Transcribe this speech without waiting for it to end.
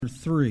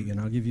3, and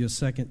I'll give you a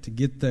second to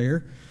get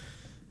there.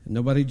 And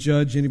nobody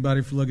judge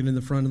anybody for looking in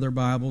the front of their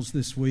Bibles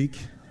this week.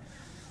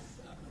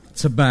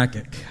 It's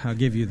Habakkuk. I'll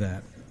give you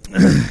that.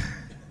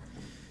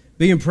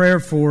 Be in prayer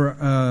for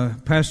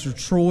Pastor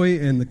Troy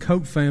and the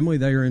Cope family.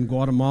 They are in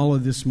Guatemala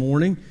this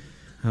morning.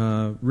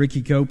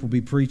 Ricky Cope will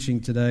be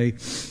preaching today,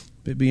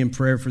 but be in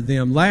prayer for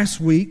them.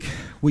 Last week,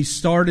 we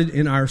started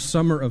in our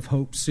Summer of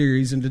Hope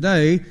series, and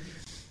today,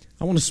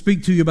 I want to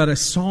speak to you about a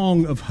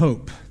song of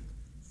hope.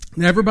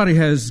 Now, everybody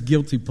has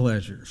guilty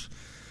pleasures.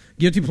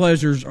 Guilty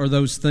pleasures are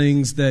those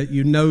things that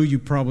you know you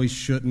probably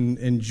shouldn't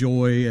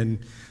enjoy, and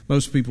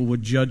most people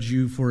would judge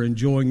you for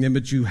enjoying them,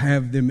 but you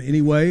have them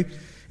anyway.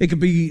 It could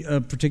be a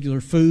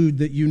particular food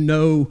that you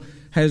know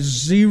has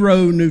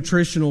zero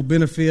nutritional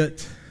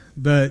benefit,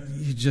 but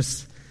you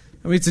just,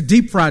 it's a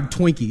deep fried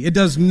Twinkie. It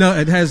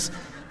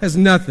has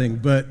nothing,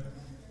 but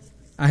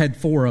I had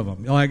 4 of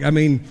them.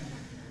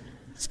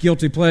 It's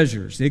guilty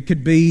pleasures. It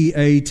could be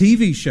a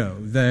TV show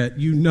that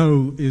you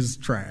know is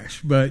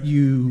trash, but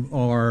you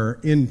are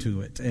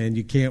into it, and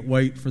you can't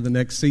wait for the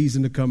next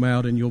season to come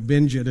out, and you'll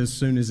binge it as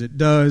soon as it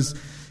does.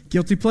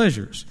 Guilty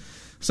pleasures.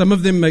 Some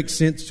of them make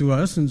sense to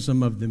us, and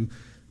some of them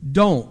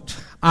don't.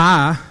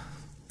 I,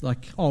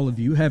 like all of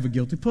you, have a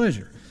guilty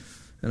pleasure,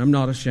 and I'm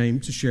not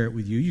ashamed to share it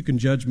with you. You can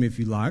judge me if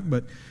you like,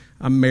 but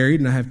I'm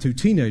married, and I have 2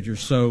 teenagers,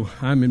 so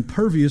I'm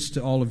impervious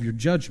to all of your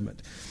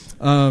judgment.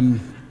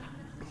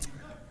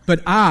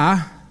 But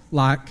I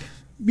like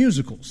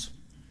musicals.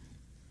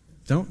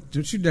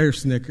 Don't you dare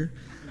snicker.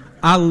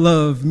 I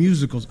love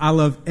musicals. I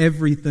love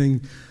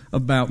everything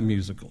about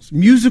musicals.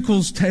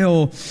 Musicals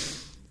tell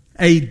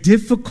a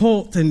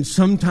difficult and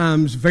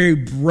sometimes very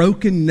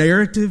broken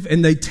narrative,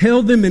 and they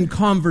tell them in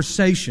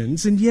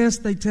conversations. And yes,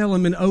 they tell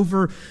them in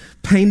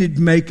over-painted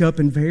makeup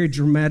and very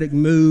dramatic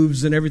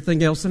moves and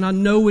everything else. And I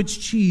know it's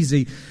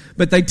cheesy,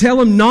 but they tell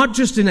them not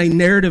just in a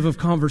narrative of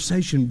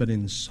conversation, but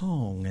in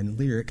song and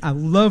lyric. I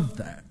love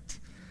that.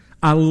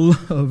 I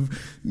love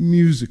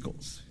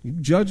musicals. You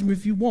judge me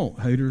if you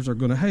want. Haters are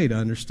going to hate. I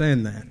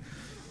understand that.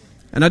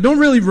 And I don't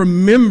really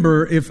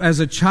remember if as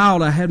a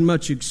child I had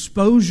much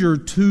exposure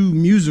to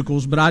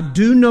musicals, but I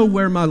do know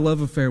where my love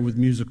affair with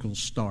musicals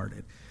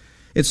started.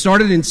 It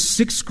started in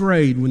 6th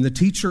grade when the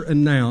teacher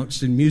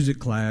announced in music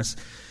class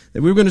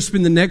that we were going to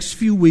spend the next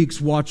few weeks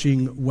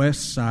watching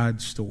West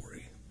Side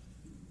Story.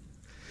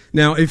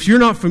 Now, if you're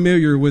not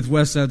familiar with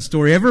West Side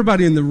Story,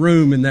 everybody in the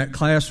room in that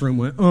classroom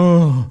went,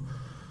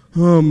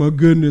 Oh my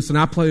goodness, and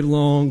I played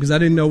along because I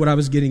didn't know what I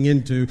was getting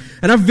into.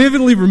 And I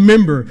vividly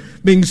remember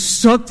being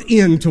sucked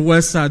into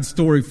West Side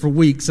Story for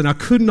weeks, and I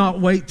could not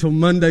wait till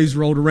Mondays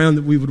rolled around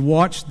that we would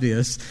watch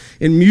this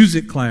in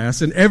music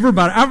class. And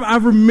everybody, I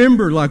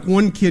remember like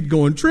one kid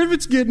going,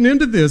 Trivets getting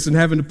into this, and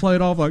having to play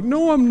it off like,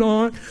 no, I'm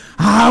not.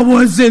 I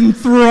was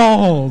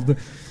enthralled.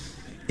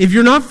 If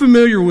you're not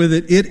familiar with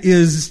it, it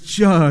is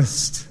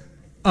just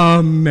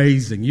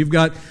amazing. You've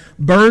got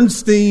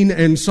Bernstein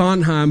and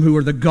Sondheim, who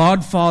are the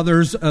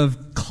godfathers of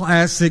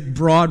classic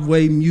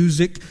Broadway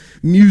music,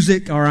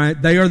 all right?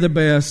 They are the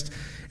best.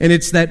 And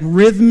it's that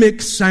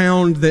rhythmic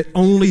sound that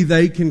only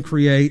they can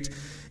create.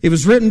 It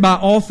was written by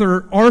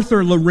author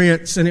Arthur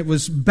Lawrence, and it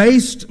was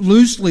based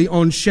loosely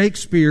on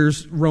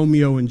Shakespeare's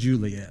Romeo and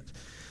Juliet.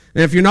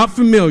 Now, if you're not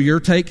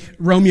familiar, take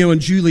Romeo and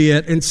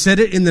Juliet and set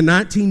it in the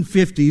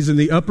 1950s in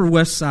the Upper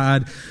West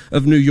Side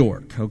of New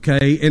York,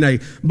 okay? In a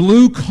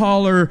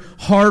blue-collar,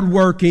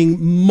 hardworking,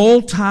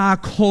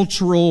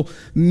 multicultural,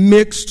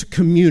 mixed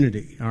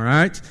community, all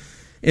right?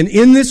 And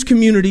in this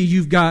community,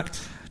 you've got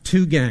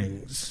 2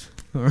 gangs,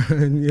 all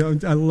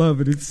right? I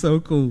love it. It's so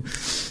cool.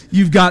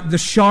 You've got the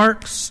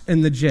Sharks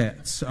and the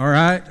Jets, all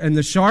right? And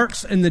the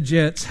Sharks and the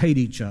Jets hate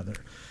each other.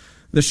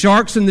 The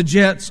Sharks and the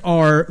Jets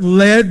are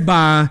led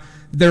by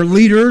their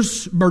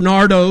leaders.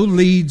 Bernardo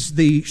leads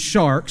the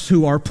Sharks,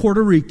 who are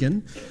Puerto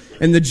Rican,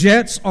 and the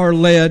Jets are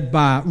led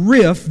by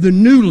Riff, the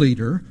new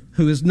leader,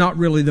 who is not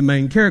really the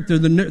main character.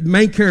 The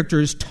main character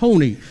is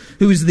Tony,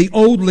 who is the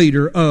old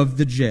leader of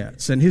the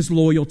Jets, and his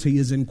loyalty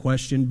is in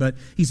question, but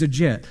he's a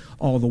Jet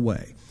all the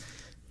way.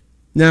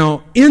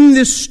 Now, in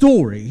this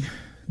story,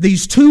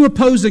 these 2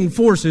 opposing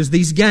forces,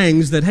 these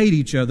gangs that hate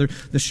each other,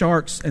 the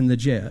Sharks and the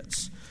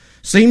Jets,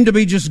 seem to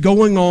be just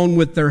going on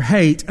with their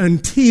hate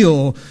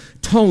until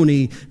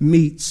Tony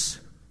meets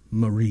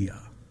Maria.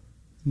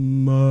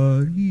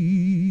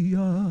 Maria,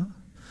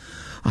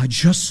 I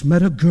just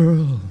met a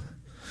girl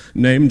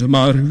named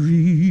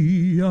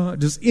Maria.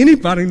 Does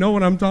anybody know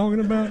what I'm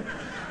talking about?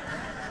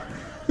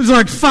 There's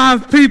like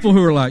 5 people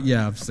who are like,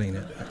 yeah, I've seen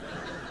it.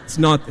 It's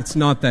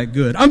not that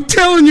good. I'm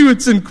telling you,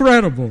 it's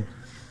incredible.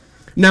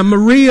 Now,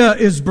 Maria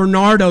is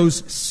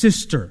Bernardo's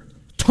sister.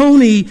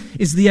 Tony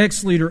is the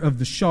ex-leader of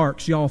the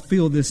Sharks. Y'all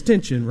feel this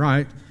tension,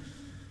 right?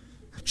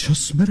 I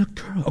just met a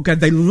girl. Okay,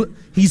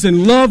 he's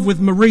in love with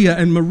Maria,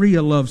 and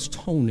Maria loves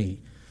Tony.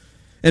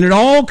 And it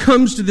all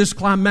comes to this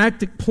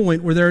climactic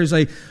point where there is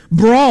a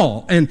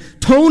brawl, and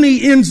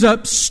Tony ends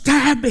up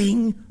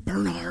stabbing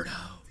Bernardo,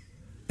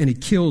 and he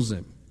kills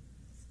him.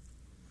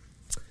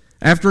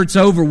 After it's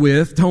over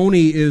with,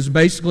 Tony is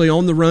basically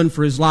on the run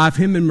for his life.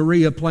 Him and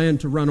Maria plan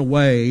to run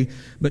away,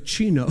 but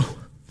Chino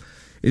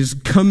is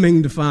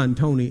coming to find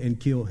Tony and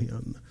kill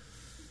him.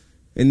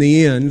 In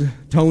the end,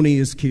 Tony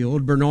is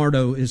killed.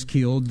 Bernardo is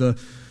killed. The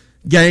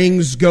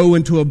gangs go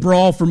into a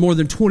brawl for more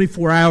than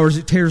 24 hours.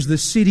 It tears the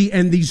city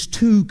and these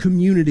two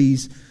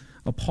communities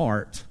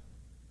apart.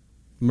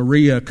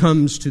 Maria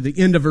comes to the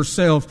end of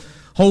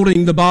herself,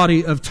 holding the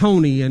body of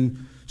Tony,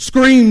 and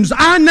screams,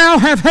 "I now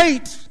have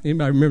hate."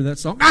 Anybody remember that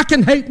song? I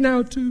can hate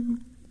now too,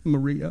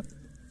 Maria.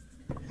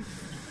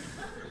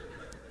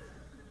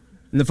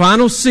 And the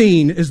final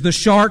scene is the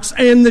sharks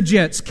and the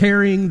jets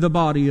carrying the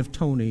body of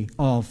Tony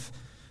off,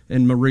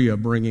 and Maria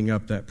bringing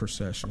up that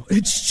processional.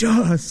 It's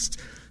just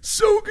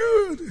so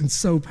good and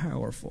so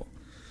powerful.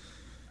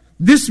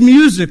 This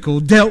musical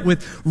dealt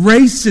with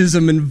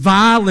racism and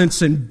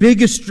violence and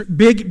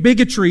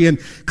bigotry and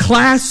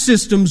class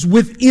systems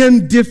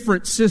within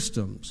different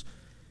systems.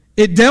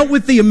 It dealt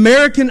with the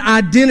American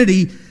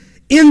identity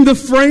in the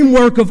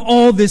framework of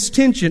all this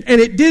tension. And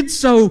it did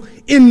so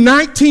in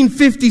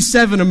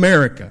 1957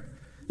 America.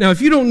 Now,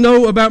 if you don't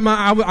know about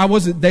I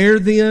wasn't there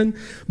then,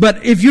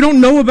 but if you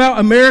don't know about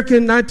America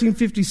in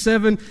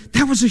 1957,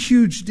 that was a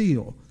huge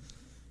deal.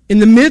 In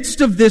the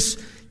midst of this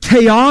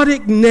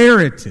chaotic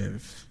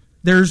narrative,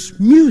 there's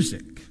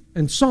music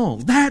and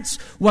song. That's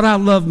what I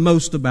love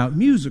most about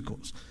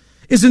musicals.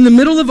 Is in the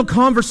middle of a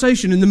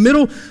conversation, in the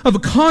middle of a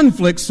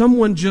conflict,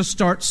 someone just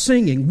starts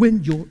singing,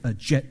 "When you're a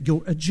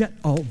jet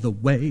all the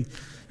way."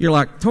 You're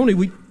like, "Tony,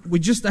 we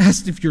just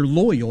asked if you're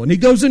loyal." And he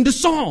goes into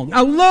song.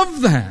 I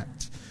love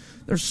that.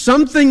 There's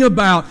something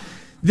about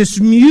this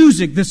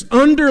music, this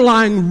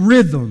underlying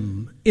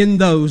rhythm in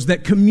those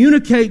that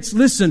communicates,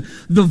 listen,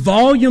 the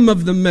volume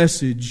of the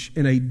message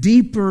in a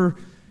deeper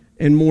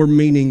and more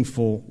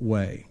meaningful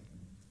way.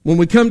 When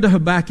we come to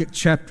Habakkuk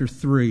chapter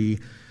 3,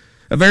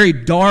 a very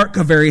dark,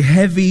 a very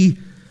heavy,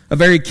 a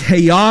very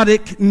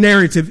chaotic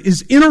narrative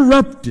is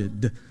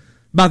interrupted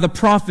by the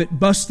prophet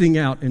busting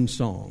out in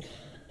song.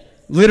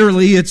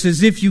 Literally, it's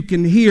as if you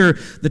can hear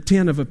the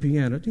tin of a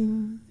piano.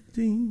 Ding,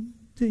 ding,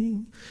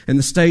 ding. And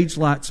the stage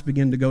lights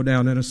begin to go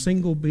down, and a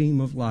single beam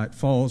of light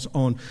falls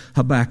on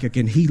Habakkuk,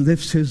 and he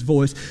lifts his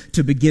voice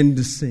to begin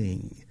to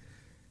sing.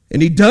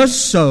 And he does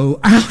so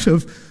out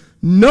of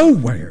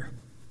nowhere.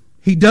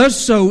 He does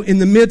so in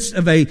the midst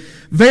of a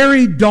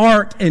very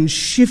dark and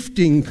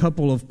shifting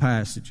couple of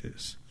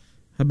passages.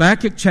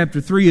 Habakkuk chapter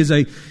 3 is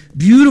a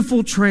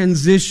beautiful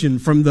transition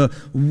from the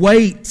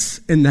weight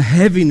and the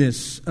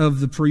heaviness of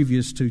the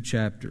previous two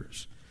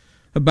chapters.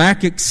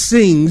 Habakkuk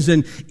sings,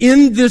 and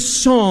in this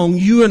song,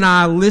 you and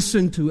I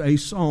listen to a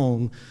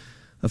song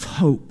of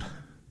hope,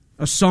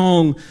 a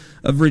song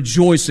of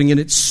rejoicing,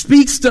 and it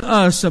speaks to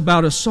us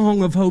about a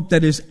song of hope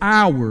that is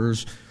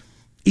ours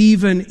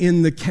even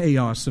in the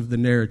chaos of the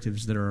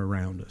narratives that are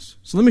around us.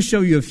 So let me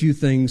show you a few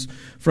things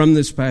from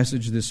this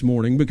passage this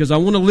morning, because I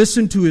want to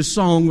listen to his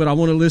song, but I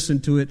want to listen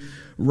to it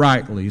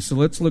rightly. So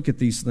let's look at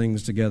these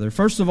things together.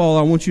 First of all,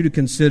 I want you to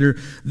consider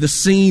the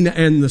scene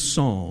and the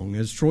song.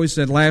 As Troy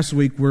said last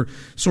week, we're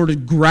sort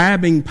of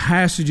grabbing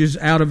passages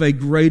out of a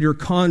greater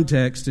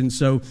context, and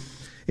so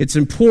it's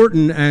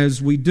important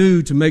as we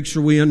do to make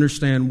sure we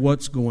understand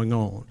what's going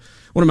on.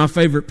 One of my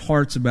favorite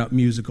parts about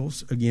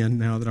musicals, again,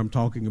 now that I'm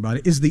talking about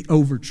it, is the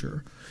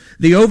overture.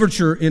 The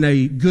overture in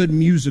a good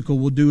musical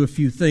will do a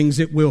few things.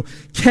 It will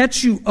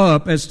catch you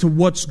up as to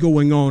what's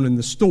going on in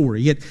the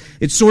story.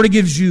 It sort of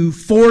gives you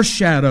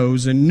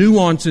foreshadows and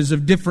nuances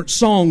of different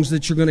songs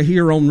that you're going to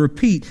hear on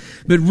repeat.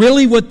 But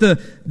really what the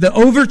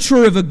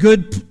overture of a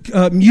good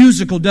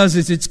musical does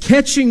is it's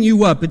catching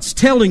you up. It's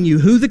telling you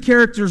who the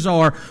characters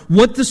are,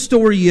 what the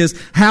story is,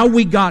 how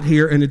we got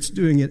here, and it's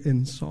doing it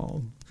in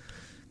song.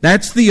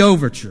 That's the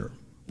overture.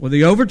 Well,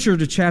 the overture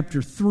to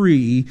chapter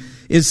 3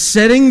 is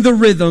setting the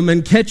rhythm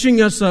and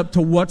catching us up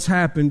to what's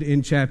happened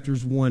in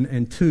chapters 1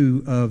 and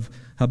 2 of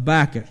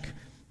Habakkuk.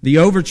 The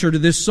overture to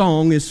this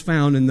song is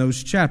found in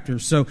those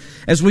chapters. So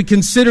as we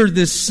consider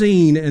this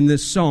scene and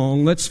this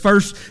song, let's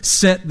first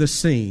set the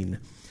scene.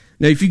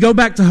 Now, if you go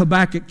back to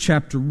Habakkuk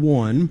chapter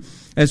 1,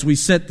 as we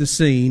set the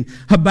scene,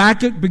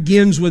 Habakkuk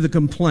begins with a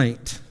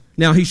complaint.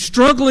 Now, he's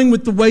struggling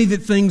with the way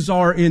that things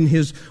are in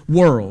his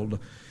world.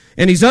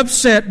 And he's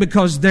upset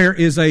because there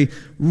is a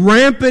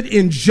rampant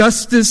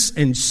injustice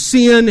and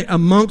sin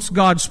amongst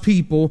God's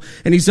people.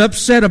 And he's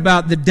upset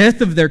about the death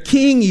of their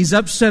king. He's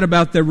upset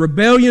about their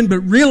rebellion.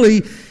 But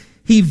really,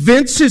 he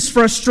vents his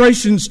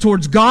frustrations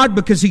towards God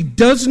because he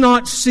does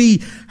not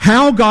see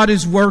how God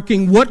is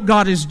working, what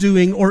God is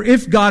doing, or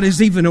if God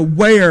is even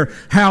aware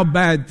how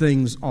bad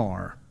things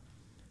are.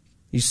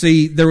 You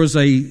see, there was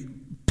a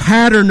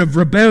pattern of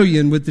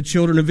rebellion with the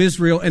children of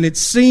Israel, and it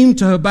seemed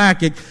to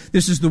Habakkuk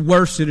this is the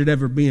worst it had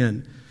ever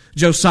been.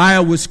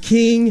 Josiah was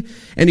king,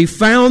 and he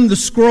found the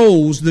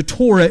scrolls, the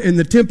Torah, in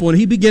the temple, and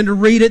he began to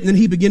read it, and then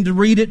he began to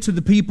read it to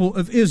the people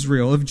of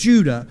Israel, of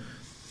Judah.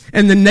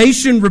 And the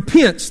nation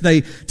repents.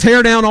 They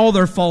tear down all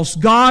their false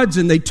gods,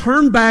 and they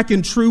turn back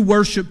in true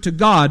worship to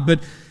God.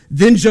 But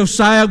Then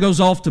Josiah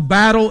goes off to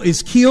battle,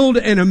 is killed,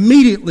 and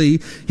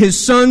immediately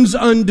his sons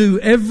undo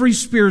every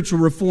spiritual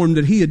reform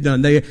that he had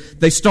done.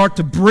 They start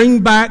to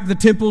bring back the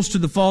temples to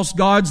the false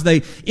gods.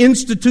 They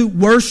institute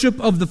worship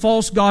of the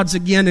false gods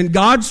again, and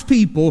God's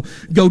people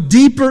go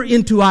deeper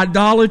into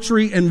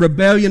idolatry and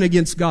rebellion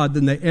against God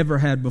than they ever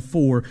had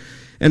before.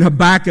 And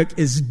Habakkuk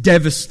is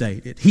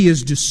devastated. He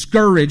is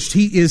discouraged.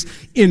 He is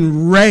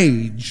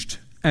enraged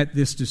at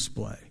this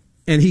display.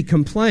 And he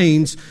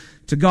complains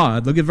to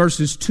God. Look at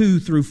verses 2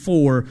 through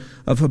 4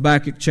 of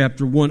Habakkuk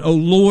chapter 1. O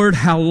Lord,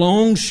 how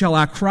long shall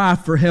I cry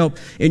for help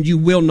and you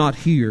will not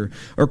hear?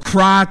 Or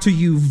cry to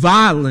you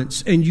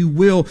violence and you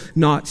will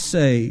not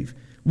save?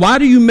 Why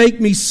do you make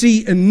me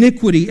see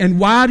iniquity and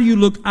why do you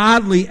look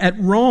idly at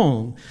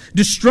wrong?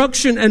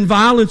 Destruction and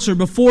violence are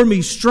before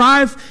me.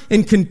 Strife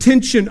and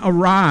contention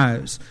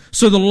arise.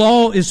 So the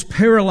law is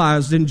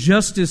paralyzed and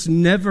justice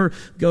never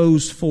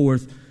goes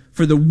forth.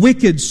 For the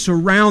wicked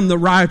surround the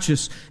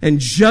righteous, and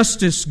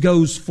justice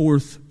goes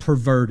forth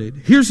perverted.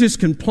 Here's his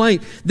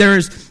complaint. There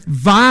is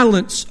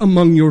violence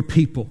among your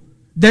people.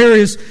 There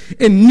is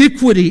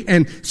iniquity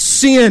and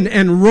sin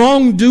and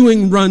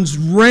wrongdoing runs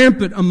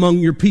rampant among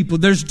your people.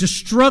 There's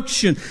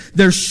destruction,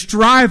 there's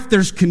strife,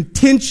 there's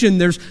contention,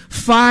 there's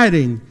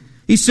fighting.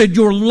 He said,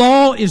 your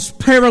law is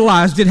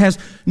paralyzed. It has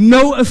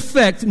no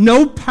effect,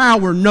 no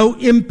power, no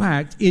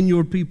impact in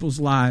your people's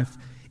life.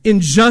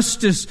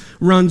 Injustice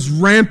runs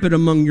rampant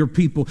among your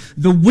people.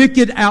 The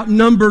wicked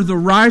outnumber the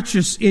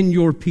righteous in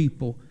your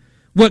people.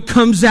 What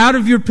comes out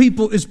of your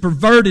people is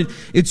perverted.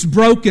 It's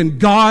broken.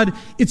 God,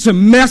 it's a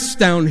mess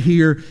down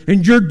here,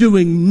 and you're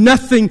doing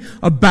nothing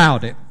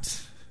about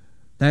it.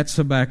 That's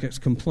Habakkuk's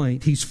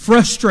complaint. He's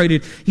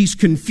frustrated. He's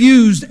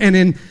confused. And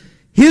in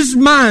his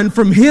mind,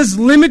 from his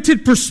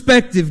limited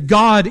perspective,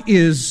 God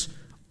is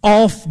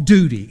off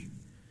duty.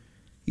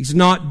 He's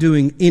not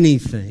doing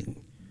anything.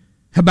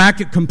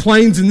 Habakkuk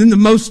complains, and then the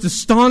most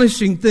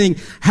astonishing thing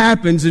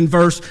happens in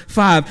verse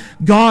 5.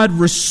 God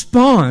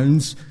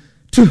responds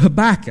to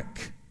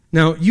Habakkuk.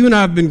 Now, you and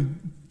I have been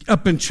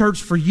up in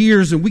church for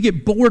years, and we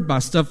get bored by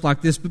stuff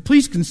like this, but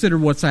please consider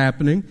what's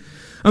happening.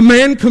 A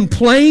man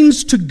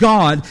complains to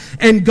God,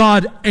 and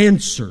God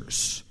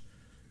answers.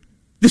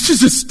 This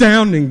is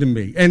astounding to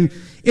me. And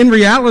in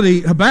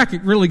reality, Habakkuk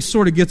really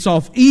sort of gets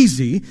off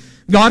easy.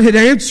 God had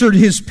answered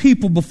his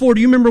people before. Do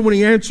you remember when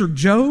he answered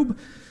Job?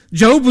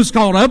 Job was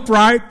called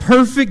upright,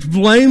 perfect,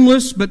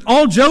 blameless, but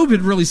all Job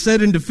had really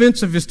said in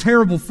defense of his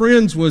terrible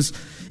friends was,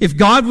 if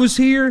God was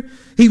here,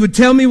 he would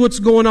tell me what's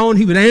going on,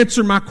 he would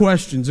answer my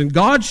questions. And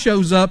God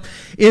shows up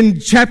in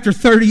chapter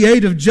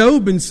 38 of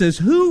Job and says,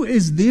 who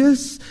is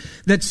this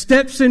that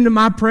steps into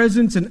my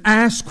presence and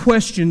asks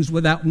questions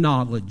without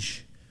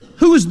knowledge?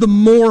 Who is the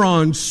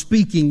moron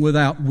speaking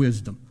without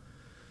wisdom?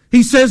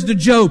 He says to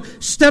Job,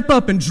 step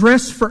up and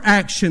dress for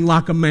action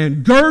like a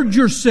man. Gird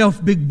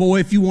yourself, big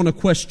boy, if you want to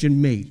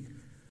question me.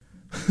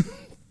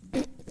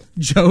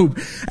 Job,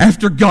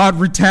 after God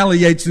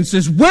retaliates and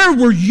says, where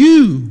were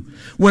you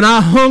when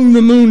I hung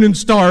the moon and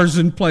stars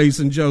in place?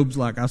 And Job's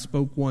like, I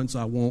spoke once,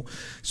 I won't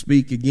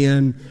speak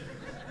again.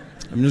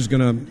 I'm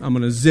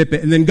going to zip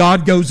it. And then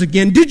God goes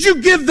again, did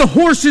you give the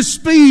horses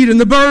speed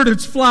and the bird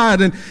its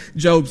flight? And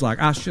Job's like,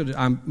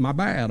 my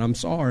bad, I'm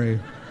sorry.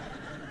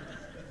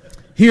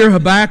 Here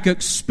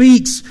Habakkuk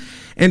speaks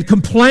and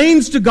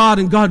complains to God,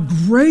 and God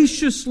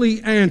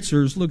graciously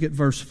answers. Look at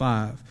verse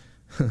 5.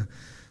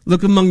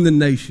 Look among the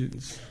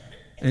nations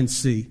and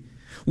see.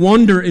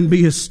 Wonder and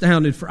be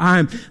astounded, for I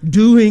am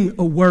doing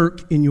a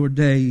work in your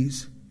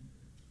days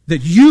that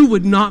you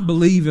would not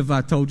believe if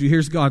I told you.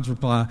 Here's God's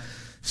reply.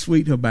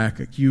 Sweet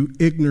Habakkuk, you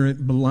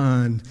ignorant,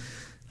 blind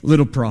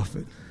little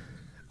prophet.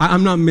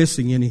 I'm not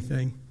missing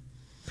anything.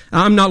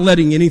 I'm not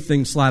letting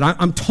anything slide.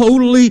 I'm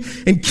totally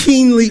and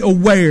keenly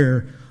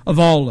aware of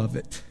all of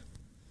it.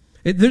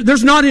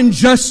 There's not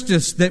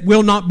injustice that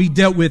will not be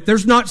dealt with.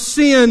 There's not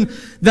sin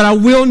that I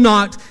will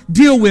not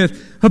deal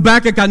with.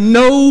 Habakkuk, I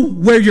know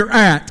where you're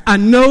at. I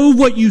know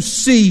what you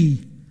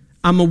see.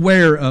 I'm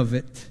aware of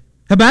it.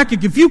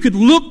 Habakkuk, if you could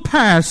look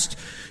past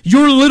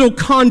your little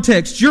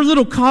context, your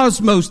little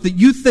cosmos that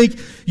you think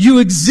you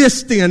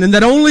exist in and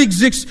that only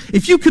exists,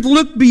 if you could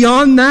look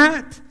beyond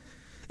that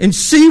and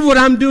see what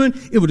I'm doing,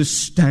 it would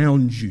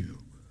astound you.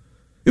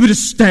 It would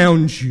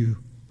astound you.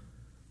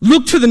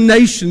 Look to the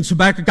nations,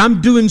 Habakkuk.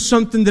 I'm doing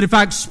something that if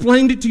I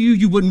explained it to you,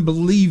 you wouldn't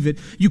believe it.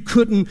 You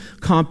couldn't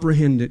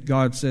comprehend it.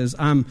 God says,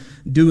 I'm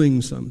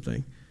doing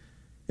something.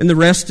 In the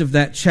rest of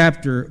that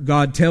chapter,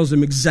 God tells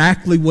him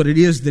exactly what it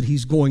is that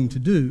he's going to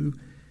do.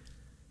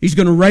 He's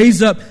going to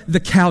raise up the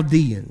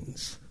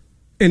Chaldeans,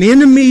 an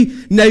enemy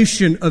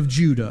nation of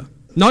Judah.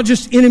 Not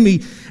just any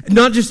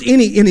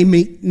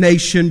enemy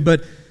nation,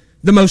 but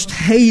the most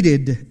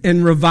hated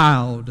and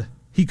reviled.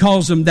 He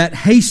calls them that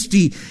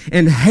hasty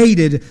and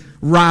hated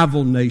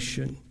rival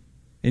nation.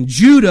 And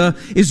Judah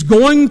is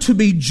going to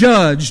be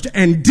judged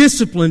and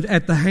disciplined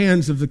at the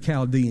hands of the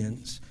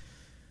Chaldeans.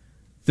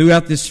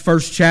 Throughout this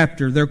first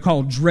chapter, they're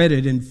called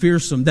dreaded and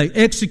fearsome. They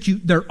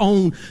execute their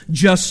own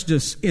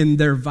justice in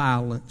their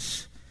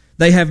violence.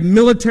 They have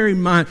military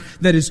might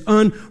that is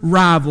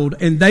unrivaled,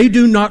 and they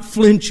do not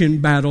flinch in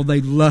battle. They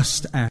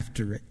lust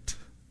after it.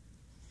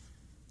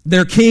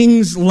 Their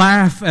kings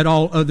laugh at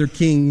all other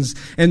kings,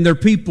 and their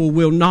people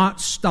will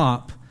not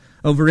stop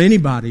over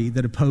anybody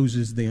that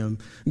opposes them.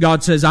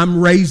 God says,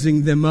 I'm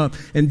raising them up,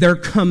 and they're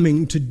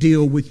coming to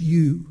deal with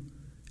you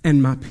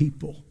and my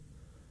people.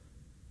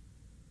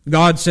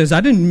 God says,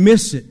 I didn't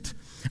miss it.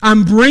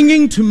 I'm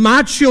bringing to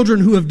my children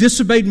who have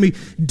disobeyed me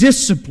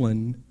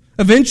discipline.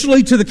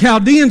 Eventually to the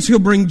Chaldeans he'll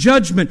bring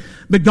judgment,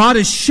 but God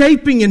is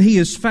shaping and he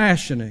is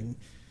fashioning.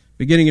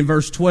 Beginning in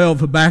verse 12,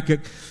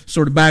 Habakkuk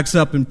sort of backs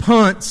up and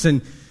punts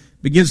and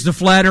begins to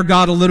flatter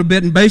God a little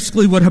bit. And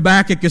basically what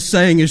Habakkuk is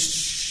saying is,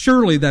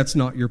 surely that's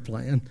not your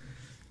plan.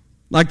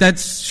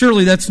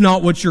 Surely that's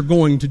not what you're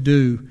going to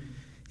do.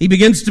 He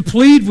begins to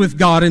plead with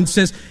God and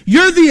says,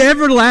 you're the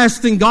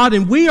everlasting God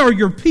and we are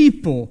your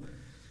people.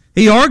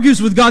 He argues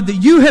with God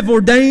that you have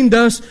ordained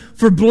us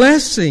for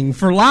blessing,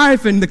 for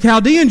life, and the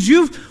Chaldeans,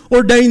 you've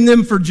ordained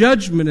them for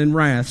judgment and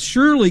wrath.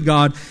 Surely,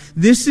 God,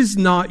 this is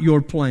not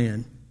your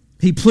plan.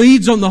 He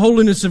pleads on the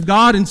holiness of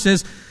God and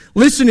says,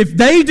 listen, if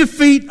they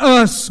defeat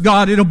us,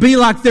 God, it'll be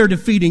like they're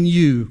defeating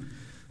you.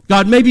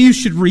 God, maybe you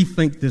should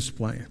rethink this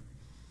plan.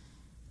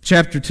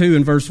 Chapter 2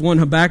 and verse 1,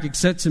 Habakkuk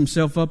sets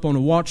himself up on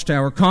a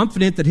watchtower,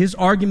 confident that his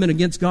argument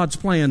against God's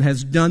plan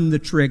has done the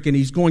trick, and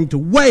he's going to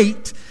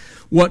wait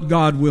what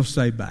God will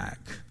say back.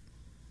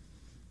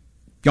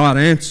 God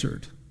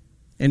answered,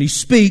 and he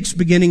speaks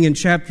beginning in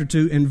chapter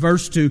 2 and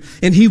verse 2,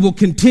 and he will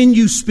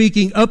continue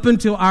speaking up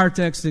until our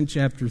text in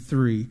chapter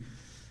 3.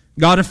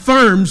 God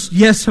affirms,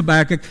 yes,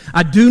 Habakkuk,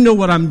 I do know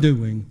what I'm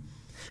doing.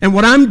 And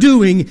what I'm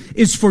doing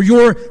is for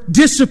your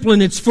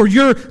discipline, it's for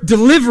your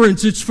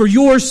deliverance, it's for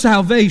your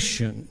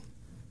salvation.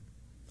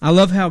 I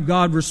love how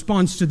God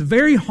responds to the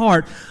very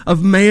heart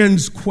of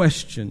man's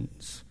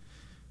questions,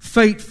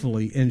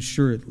 faithfully and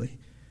assuredly.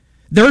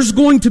 There's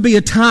going to be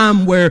a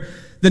time where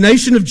the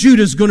nation of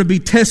Judah is going to be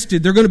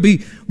tested. They're going to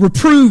be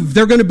reproved.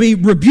 They're going to be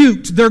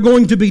rebuked. They're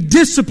going to be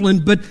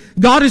disciplined. But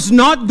God is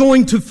not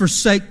going to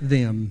forsake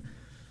them.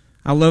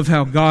 I love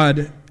how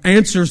God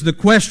answers the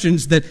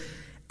questions that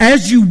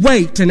as you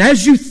wait and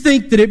as you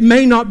think that it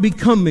may not be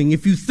coming,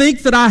 if you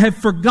think that I have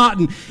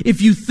forgotten,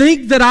 if you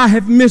think that I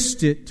have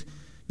missed it,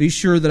 be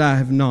sure that I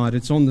have not.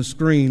 It's on the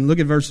screen. Look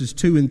at verses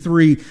 2 and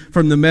 3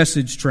 from the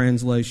Message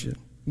translation.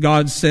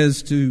 God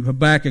says to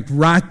Habakkuk,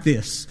 write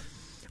this.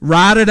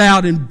 Write it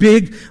out in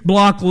big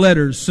block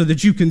letters so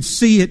that you can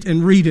see it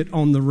and read it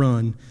on the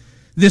run.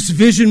 This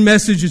vision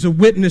message is a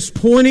witness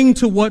pointing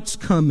to what's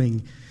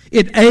coming.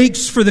 It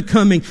aches for the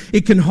coming.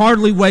 It can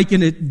hardly wait,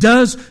 and it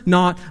does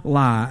not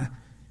lie.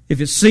 If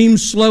it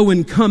seems slow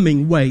in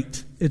coming,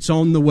 wait. It's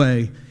on the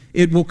way.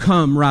 It will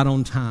come right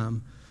on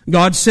time.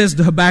 God says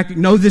to Habakkuk,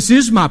 no, this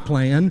is my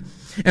plan,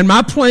 and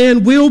my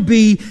plan will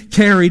be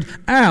carried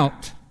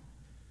out.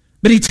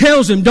 But he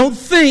tells him, don't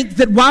think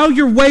that while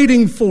you're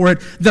waiting for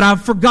it that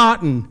I've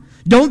forgotten.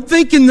 Don't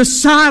think in the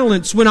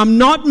silence when I'm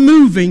not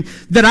moving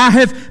that I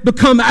have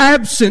become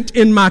absent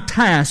in my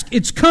task.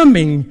 It's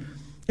coming,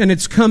 and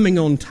it's coming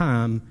on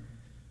time.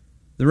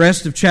 The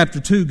rest of chapter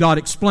 2, God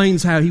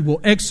explains how he will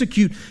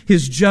execute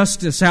his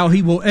justice, how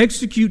he will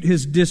execute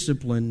his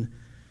discipline.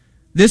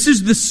 This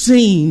is the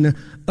scene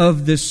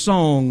of this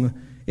song.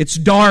 It's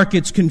dark,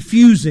 it's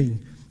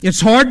confusing. It's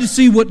hard to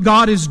see what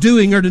God is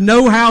doing or to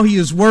know how he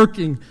is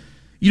working.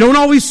 You don't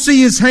always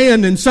see his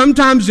hand, and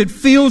sometimes it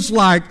feels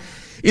like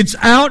it's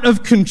out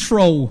of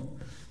control.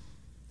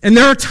 And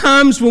there are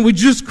times when we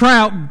just cry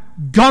out,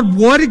 God,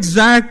 what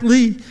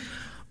exactly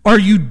are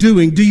you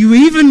doing? Do you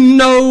even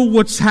know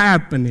what's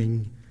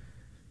happening?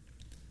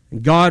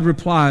 And God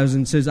replies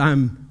and says,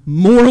 I'm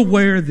more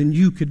aware than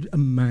you could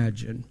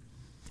imagine.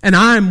 And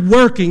I'm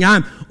working,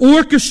 I'm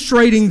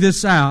orchestrating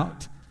this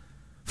out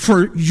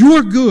for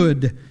your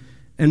good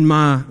and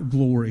my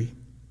glory.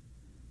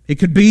 It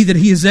could be that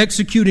he is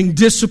executing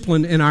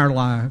discipline in our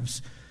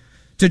lives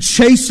to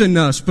chasten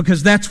us,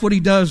 because that's what he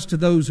does to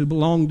those who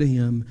belong to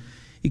him.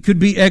 He could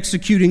be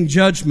executing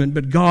judgment,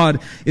 but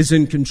God is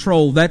in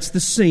control. That's the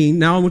scene.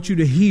 Now I want you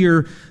to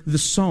hear the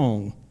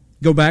song.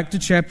 Go back to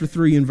chapter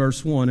 3 and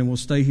verse 1, and we'll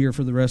stay here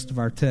for the rest of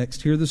our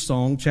text. Hear the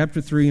song,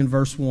 chapter 3 and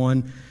verse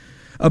 1.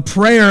 A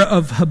prayer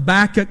of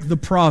Habakkuk the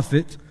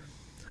prophet,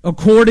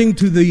 according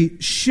to the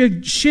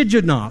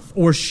Shigionoth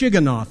or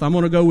Shigionoth. I'm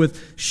going to go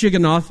with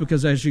Shigionoth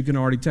because, as you can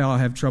already tell, I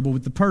have trouble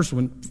with the first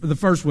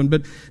one.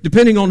 But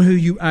depending on who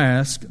you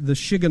ask, the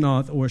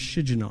Shigionoth or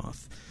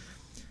Shigionoth.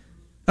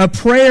 A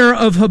prayer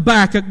of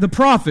Habakkuk the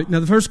prophet. Now,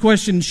 the first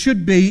question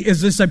should be,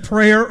 is this a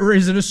prayer or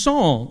is it a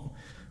song?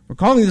 We're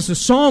calling this a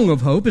song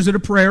of hope. Is it a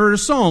prayer or a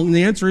song? And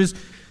the answer is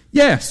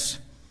yes.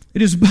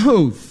 It is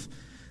both.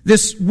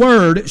 This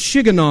word,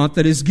 Shigionoth,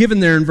 that is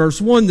given there in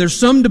verse 1, there's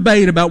some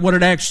debate about what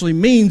it actually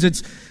means.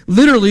 It's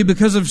literally,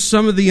 because of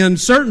some of the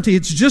uncertainty,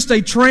 it's just a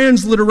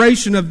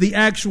transliteration of the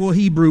actual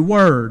Hebrew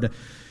word.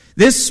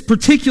 This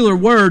particular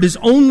word is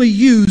only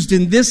used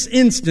in this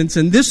instance,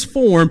 in this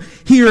form,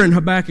 here in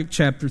Habakkuk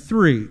chapter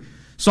 3.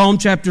 Psalm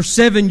chapter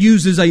 7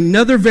 uses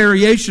another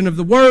variation of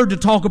the word to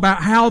talk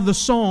about how the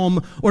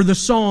psalm or the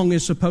song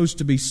is supposed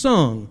to be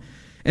sung.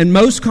 And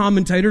most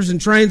commentators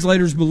and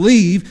translators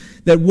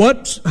believe that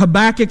what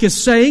Habakkuk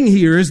is saying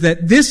here is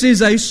that this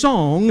is a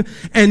song,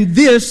 and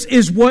this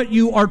is what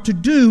you are to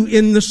do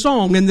in the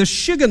song. And the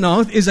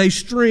shigionoth is a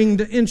stringed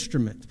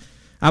instrument.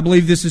 I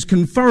believe this is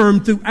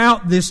confirmed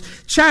throughout this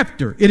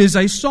chapter. It is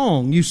a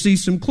song. You see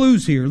some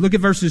clues here. Look at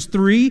verses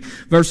 3,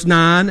 verse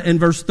 9, and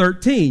verse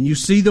 13. You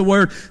see the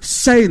word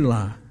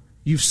Selah.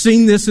 You've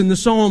seen this in the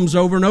Psalms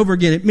over and over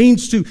again. It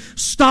means to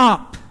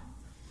stop,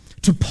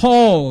 to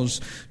pause,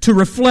 to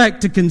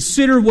reflect, to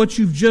consider what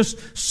you've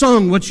just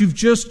sung, what you've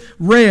just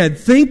read.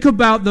 Think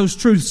about those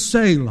truths.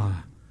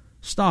 Selah.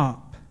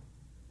 Stop.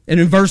 And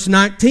in verse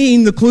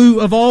 19, the clue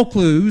of all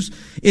clues,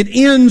 it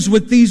ends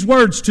with these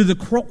words, to the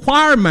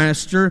choir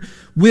master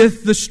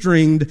with the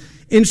stringed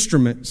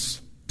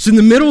instruments. It's in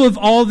the middle of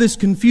all this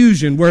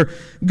confusion where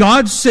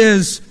God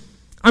says,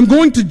 I'm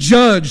going to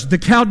judge. The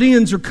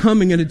Chaldeans are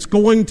coming and it's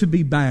going to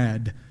be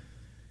bad.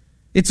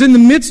 It's in the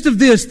midst of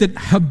this that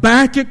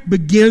Habakkuk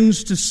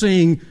begins to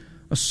sing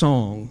a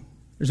song.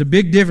 There's a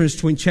big difference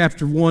between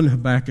chapter 1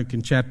 Habakkuk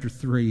and chapter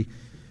 3.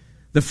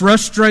 The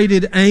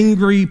frustrated,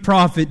 angry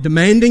prophet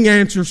demanding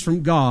answers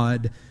from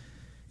God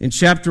in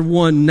chapter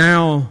 1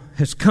 now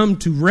has come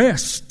to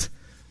rest.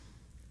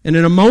 And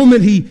in a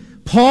moment he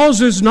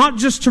pauses not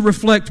just to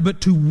reflect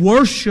but to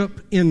worship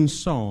in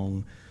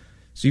song.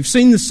 So you've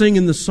seen the scene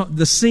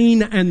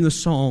and the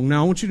song.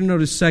 Now I want you to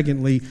notice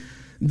secondly,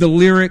 the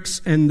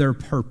lyrics and their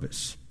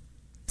purpose.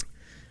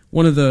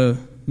 One of the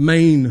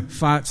main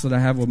fights that I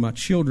have with my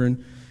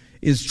children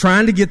is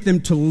trying to get them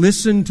to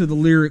listen to the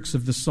lyrics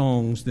of the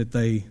songs that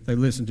they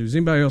listen to. Does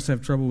anybody else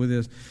have trouble with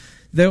this?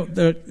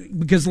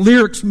 Because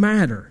lyrics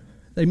matter.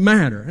 They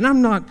matter. And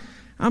I'm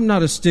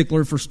not a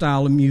stickler for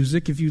style of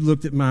music. If you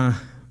looked at my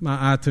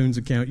iTunes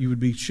account, you would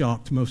be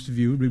shocked. Most of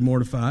you would be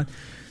mortified.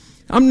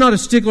 I'm not a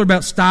stickler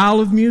about style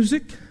of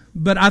music.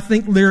 But I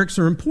think lyrics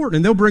are important.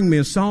 And they'll bring me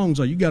a song,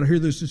 so you got to hear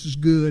this is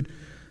good.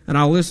 And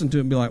I'll listen to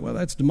it and be like, well,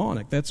 that's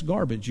demonic. That's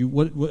garbage.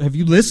 Have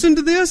you listened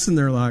to this? And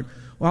they're like,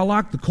 well, I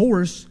like the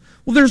chorus.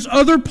 Well, there's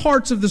other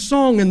parts of the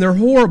song and they're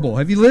horrible.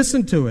 Have you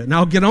listened to it? And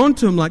I'll get on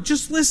to them like,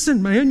 just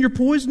listen, man. You're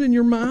poisoning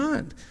your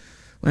mind.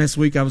 Last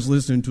week I was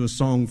listening to a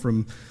song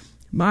from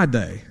my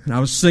day. And I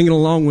was singing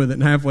along with it.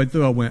 And halfway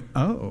through I went,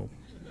 oh,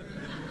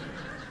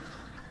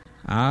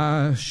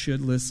 I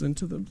should listen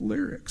to the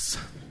lyrics.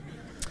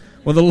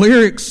 Well, the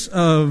lyrics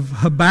of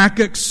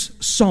Habakkuk's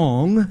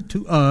song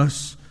to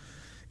us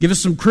give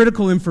us some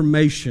critical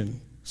information,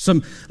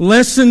 some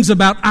lessons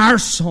about our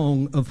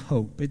song of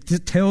hope.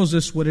 It tells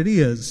us what it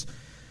is.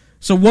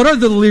 So what are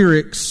the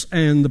lyrics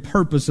and the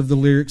purpose of the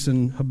lyrics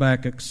in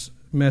Habakkuk's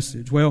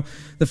message? Well,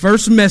 the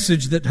first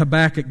message that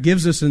Habakkuk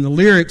gives us in the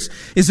lyrics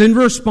is in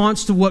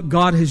response to what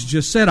God has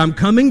just said. I'm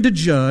coming to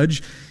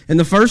judge. And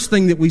the first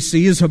thing that we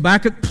see is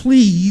Habakkuk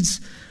pleads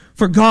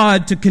for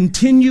God to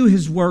continue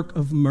his work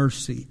of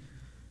mercy.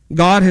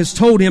 God has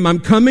told him, I'm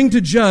coming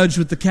to judge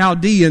with the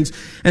Chaldeans.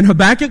 And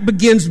Habakkuk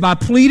begins by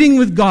pleading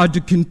with God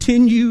to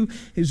continue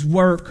his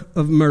work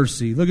of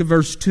mercy. Look at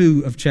verse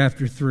 2 of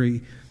chapter 3.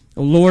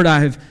 O Lord,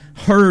 I have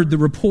heard the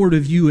report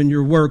of you and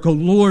your work. O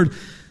Lord,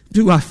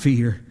 do I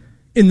fear?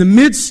 In the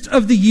midst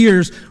of the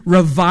years,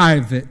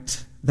 revive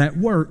it, that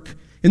work.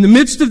 In the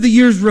midst of the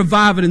years,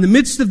 revive it. In the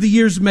midst of the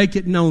years, make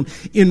it known.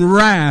 In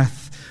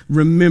wrath,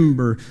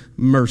 remember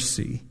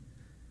mercy.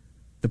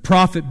 The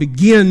prophet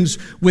begins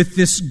with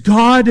this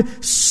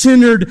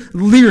God-centered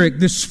lyric,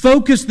 this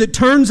focus that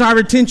turns our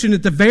attention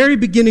at the very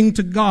beginning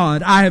to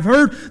God. I have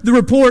heard the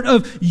report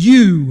of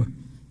you.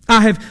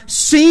 I have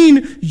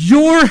seen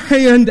your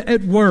hand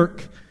at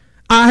work.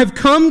 I have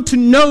come to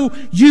know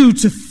you,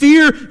 to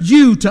fear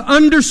you, to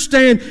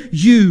understand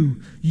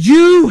you.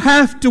 You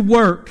have to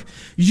work.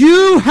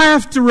 You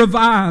have to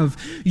revive.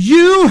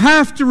 You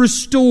have to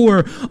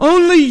restore.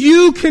 Only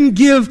you can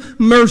give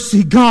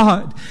mercy,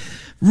 God.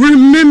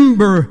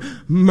 Remember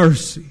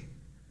mercy.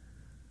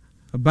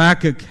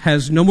 Habakkuk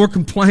has no more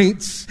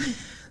complaints.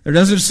 There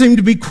doesn't seem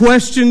to be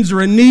questions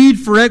or a need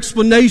for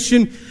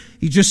explanation.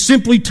 He just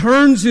simply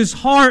turns his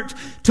heart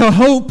to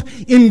hope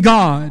in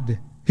God.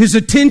 His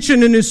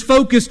attention and his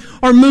focus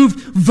are moved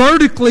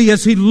vertically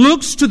as he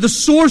looks to the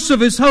source of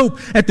his hope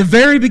at the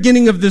very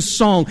beginning of this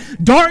song.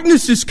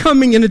 Darkness is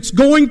coming and it's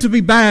going to be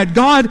bad.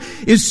 God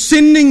is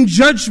sending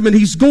judgment.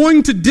 He's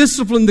going to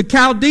discipline. The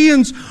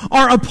Chaldeans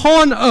are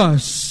upon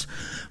us.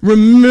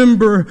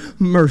 Remember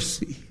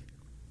mercy.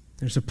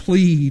 There's a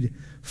plead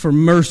for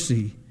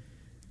mercy.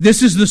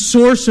 This is the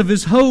source of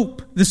his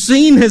hope. The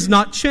scene has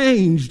not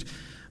changed,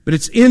 but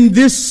it's in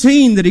this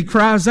scene that he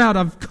cries out,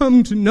 I've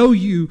come to know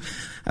you.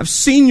 I've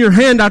seen your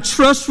hand. I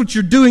trust what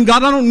you're doing.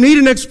 God, I don't need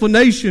an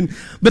explanation,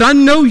 but I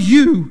know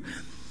you.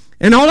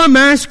 And all I'm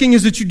asking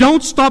is that you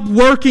don't stop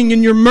working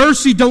in your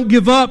mercy. Don't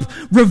give up.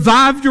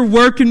 Revive your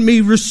work in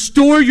me.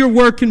 Restore your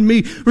work in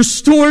me.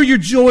 Restore your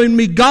joy in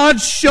me. God,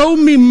 show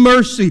me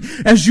mercy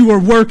as you are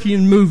working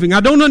and moving. I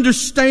don't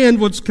understand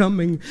what's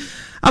coming.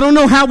 I don't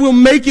know how we'll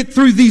make it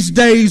through these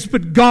days,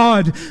 but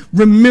God,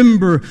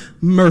 remember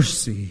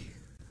mercy.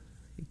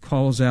 He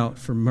calls out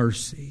for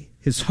mercy.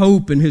 His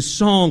hope and his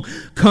song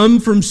come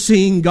from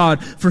seeing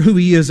God for who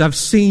He is. I've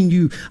seen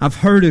you. I've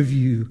heard of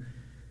you.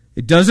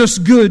 It does us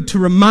good to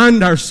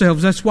remind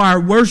ourselves. That's why our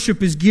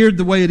worship is geared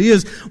the way it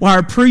is. Why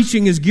our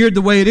preaching is geared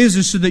the way it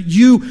is so that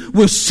you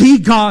will see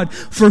God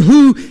for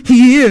who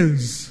He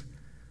is.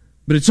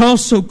 But it's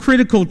also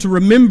critical to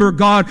remember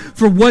God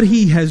for what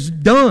He has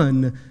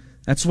done.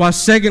 That's why,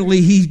 secondly,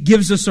 He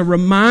gives us a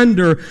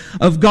reminder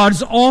of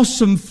God's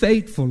awesome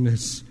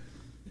faithfulness.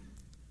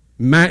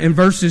 In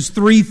verses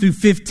 3 through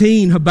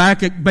 15,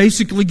 Habakkuk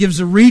basically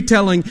gives a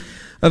retelling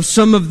of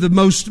some of the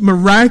most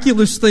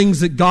miraculous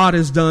things that God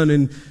has done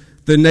in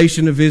the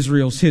nation of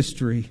Israel's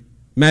history.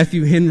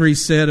 Matthew Henry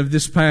said of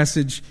this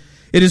passage,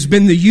 "It has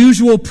been the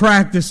usual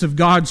practice of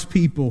God's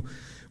people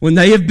when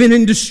they have been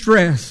in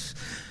distress,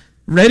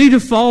 ready to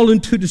fall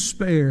into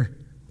despair,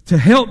 to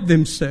help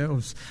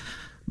themselves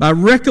by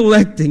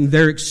recollecting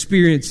their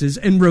experiences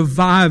and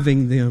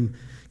reviving them,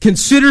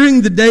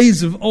 considering the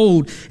days of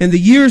old and the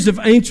years of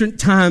ancient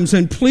times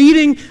and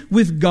pleading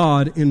with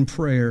God in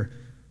prayer."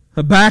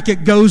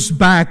 Habakkuk goes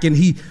back and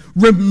he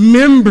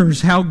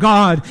remembers how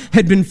God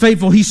had been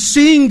faithful. He's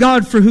seeing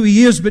God for who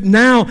He is, but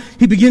now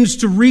he begins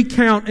to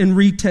recount and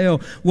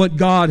retell what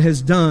God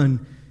has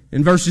done.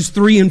 In verses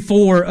 3 and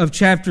 4 of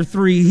chapter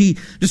 3, he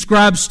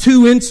describes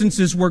two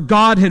instances where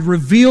God had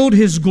revealed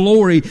His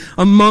glory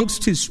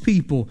amongst His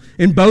people.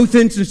 In both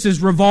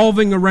instances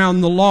revolving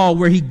around the law,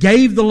 where He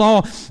gave the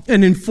law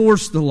and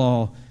enforced the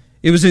law.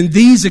 It was in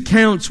these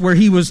accounts where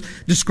He was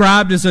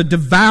described as a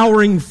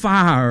devouring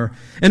fire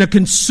and a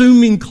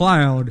consuming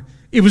cloud.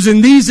 It was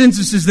in these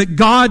instances that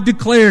God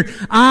declared,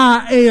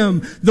 "I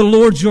am the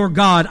Lord your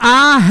God.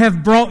 I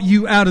have brought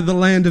you out of the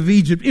land of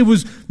Egypt. It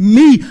was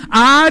me.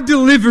 I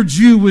delivered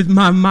you with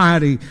my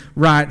mighty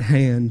right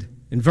hand."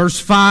 In verse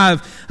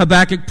 5,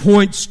 Habakkuk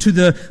points to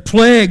the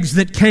plagues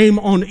that came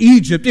on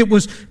Egypt. It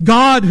was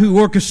God who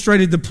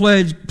orchestrated the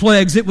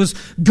plagues. It was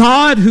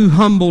God who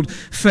humbled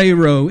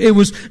Pharaoh. It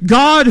was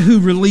God who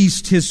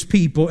released His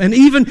people. And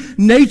even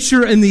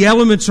nature and the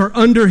elements are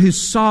under His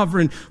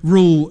sovereign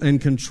rule and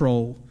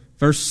control.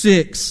 Verse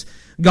 6,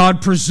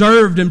 God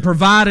preserved and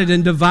provided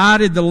and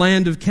divided the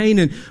land of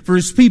Canaan for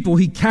His people.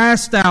 He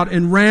cast out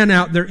and ran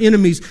out their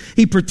enemies.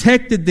 He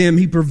protected them.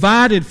 He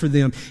provided for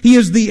them. He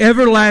is the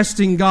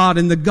everlasting God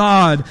and the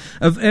God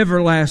of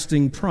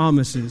everlasting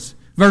promises.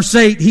 Verse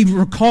 8, he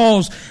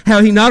recalls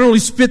how He not only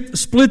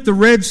split the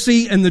Red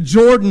Sea and the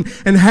Jordan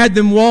and had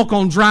them walk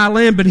on dry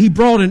land, but He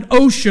brought an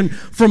ocean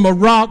from a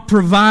rock,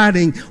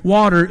 providing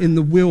water in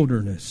the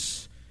wilderness.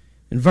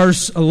 In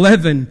verse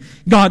 11,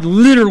 God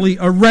literally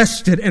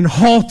arrested and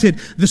halted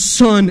the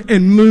sun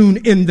and moon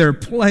in their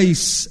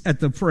place at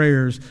the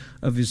prayers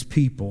of His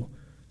people.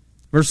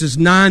 Verses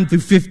 9 through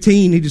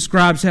 15, he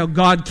describes how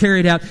God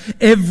carried out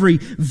every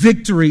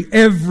victory,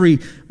 every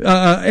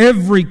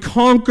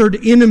conquered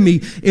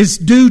enemy is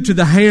due to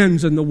the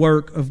hands and the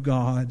work of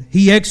God.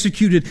 He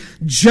executed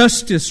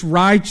justice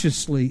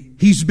righteously.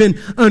 He's been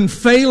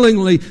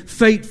unfailingly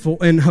faithful,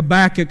 and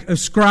Habakkuk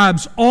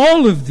ascribes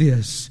all of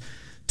this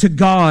to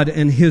God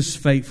and His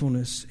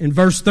faithfulness. In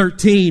verse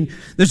 13,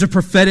 there's a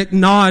prophetic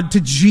nod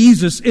to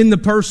Jesus in the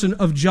person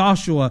of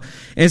Joshua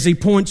as he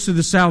points to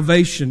the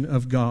salvation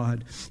of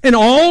God. And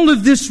all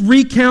of this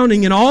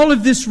recounting and all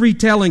of this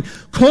retelling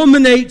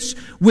culminates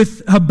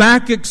with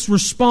Habakkuk's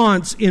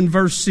response in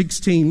verse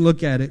 16.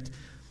 Look at it.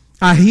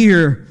 "I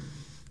hear,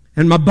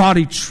 and my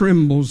body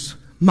trembles.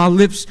 My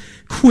lips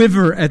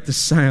quiver at the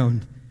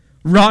sound.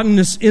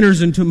 Rottenness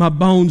enters into my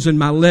bones, and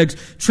my legs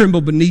tremble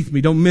beneath me."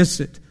 Don't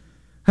miss it.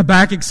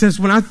 Habakkuk says,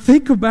 when I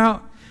think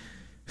about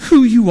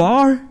who You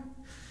are,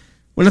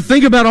 when I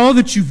think about all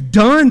that You've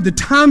done, the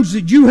times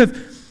that You have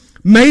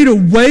made a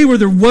way where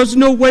there was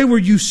no way, where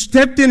You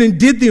stepped in and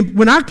did them,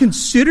 when I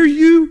consider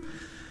You,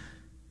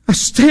 I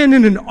stand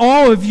in an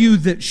awe of You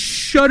that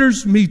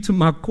shudders me to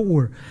my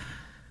core.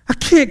 I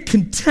can't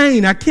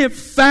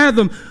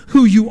fathom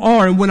who You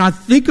are. And when I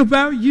think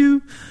about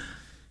You,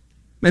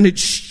 man, it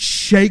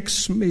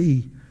shakes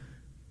me.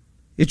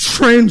 It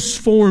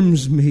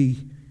transforms me.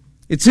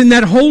 It's in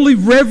that holy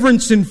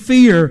reverence and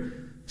fear.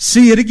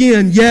 See it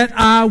again. "Yet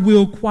I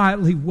will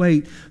quietly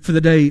wait for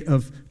the day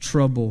of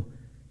trouble."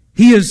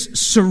 He is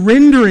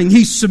surrendering.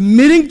 He's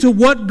submitting to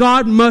what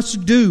God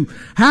must do.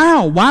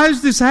 How? Why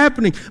is this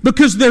happening?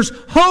 Because there's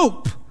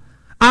hope.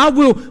 I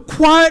will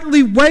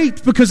quietly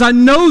wait because I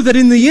know that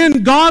in the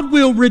end God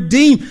will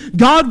redeem.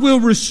 God will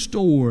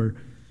restore.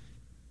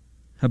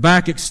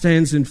 Habakkuk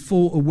stands in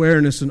full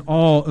awareness and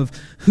awe of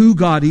who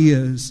God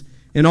is,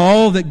 and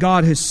all that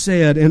God has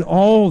said, and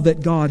all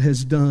that God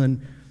has done.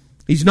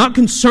 He's not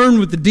concerned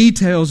with the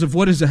details of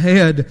what is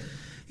ahead.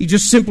 He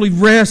just simply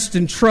rests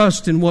and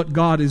trusts in what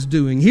God is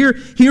doing.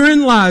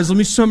 Herein lies, let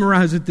me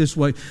summarize it this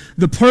way,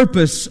 the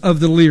purpose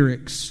of the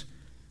lyrics.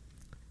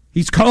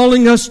 He's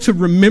calling us to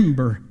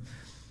remember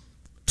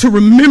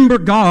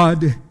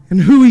God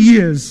and who He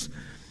is,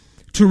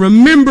 to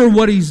remember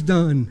what He's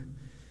done.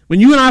 When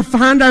you and I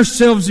find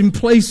ourselves in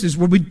places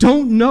where we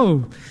don't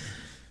know,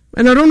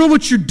 and I don't know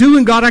what you're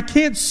doing, God, I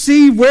can't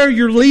see where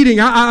you're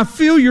leading. I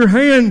feel your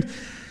hand.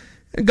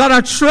 And God,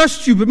 I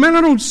trust you, but man,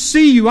 I don't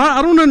see you.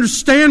 I don't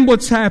understand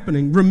what's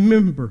happening.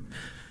 Remember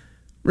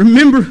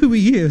who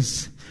He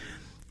is.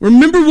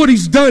 Remember what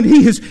He's done.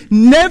 He has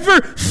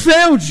never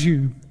failed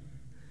you.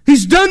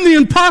 He's done the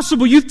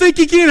impossible. You think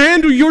He can't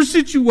handle your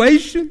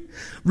situation?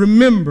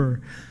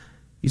 Remember.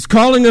 He's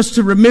calling us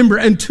to remember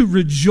and to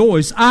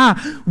rejoice.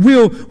 I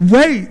will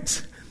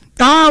wait.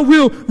 I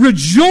will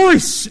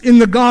rejoice in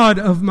the God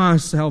of my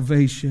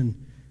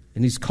salvation.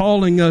 And He's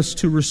calling us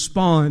to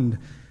respond.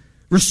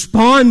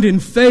 Respond in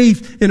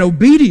faith and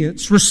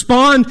obedience.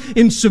 Respond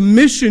in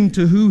submission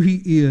to who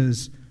He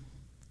is.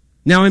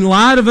 Now, in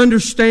light of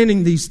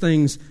understanding these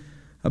things,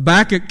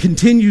 Habakkuk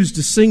continues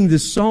to sing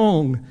this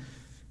song.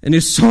 And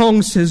his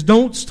song says,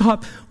 don't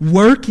stop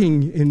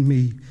working in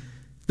me.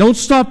 Don't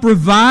stop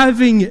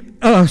reviving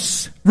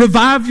us.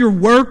 Revive your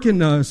work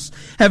in us.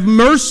 Have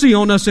mercy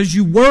on us as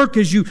you work,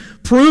 as you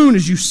prune,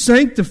 as you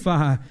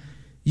sanctify.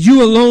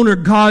 You alone are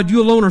God.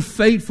 You alone are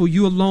faithful.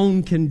 You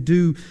alone can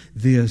do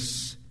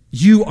this.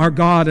 You are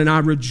God, and I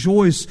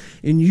rejoice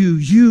in you.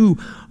 You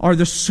are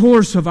the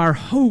source of our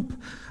hope,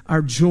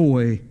 our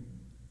joy.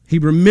 He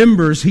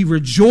remembers, he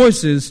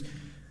rejoices.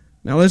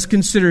 Now let's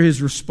consider his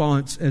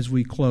response as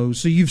we close.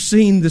 So you've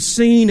seen the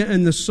scene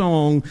and the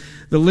song,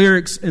 the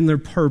lyrics and their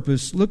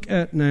purpose. Look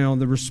at now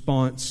the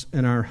response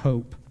and our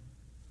hope.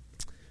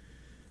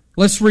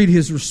 Let's read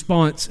his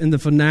response in the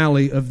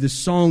finale of this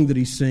song that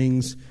he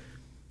sings.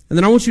 And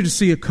then I want you to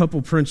see a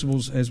couple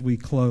principles as we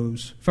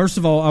close. First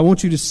of all, I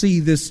want you to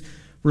see this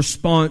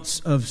response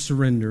of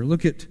surrender.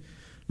 Look at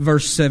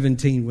verse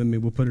 17 with me.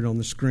 We'll put it on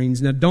the screens.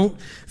 Now, don't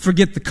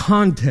forget the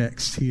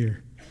context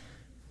here.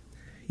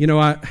 You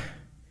know,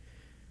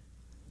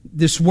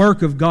 this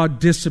work of God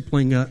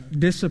disciplining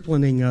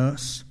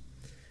us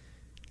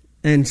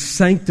and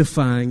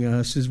sanctifying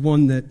us is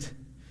one that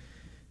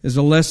is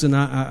a lesson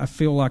I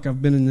feel like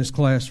I've been in this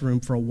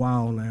classroom for a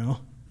while now.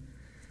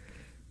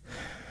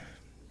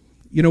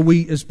 You know,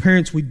 we as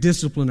parents, we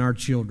discipline our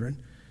children,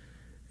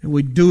 and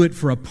we do it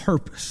for a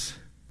purpose.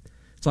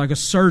 It's like a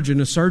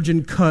surgeon. A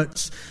surgeon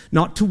cuts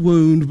not to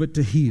wound, but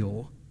to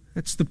heal.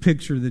 That's the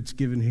picture that's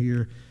given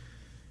here.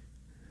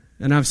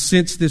 And I've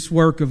sensed this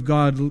work of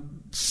God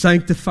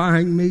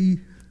sanctifying me.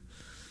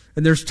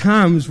 And there's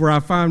times where I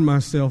find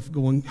myself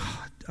going,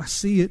 oh, I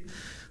see it,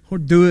 or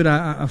do it.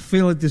 I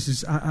feel it.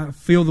 I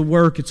feel the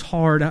work. It's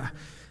hard. I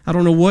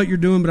don't know what you're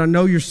doing, but I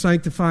know you're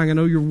sanctifying. I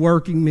know you're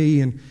working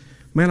me. And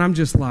man, I'm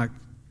just like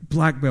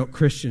black belt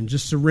Christian,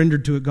 just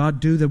surrendered to it. God,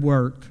 do the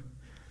work.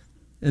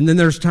 And then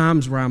there's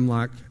times where I'm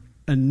like,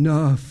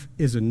 enough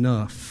is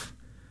enough.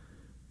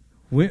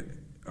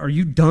 Are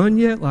you done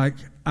yet? Like,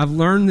 I've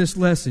learned this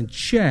lesson.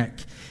 Check.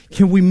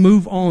 Can we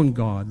move on,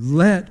 God?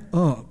 Let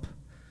up.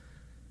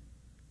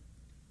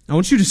 I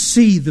want you to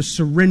see the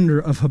surrender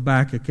of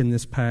Habakkuk in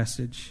this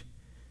passage.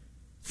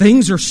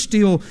 Things are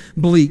still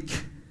bleak.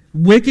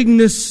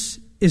 Wickedness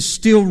is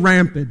still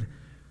rampant.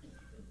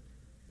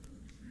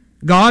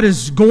 God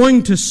is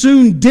going to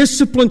soon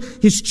discipline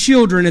His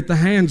children at the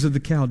hands of the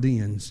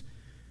Chaldeans.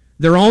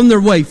 They're on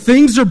their way.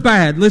 Things are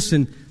bad.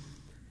 Listen,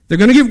 they're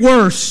going to get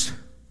worse,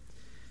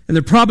 and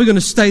they're probably going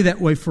to stay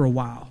that way for a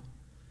while.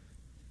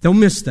 Don't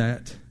miss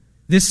that.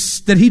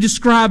 This that he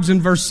describes in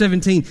verse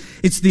 17,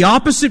 it's the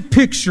opposite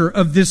picture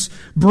of this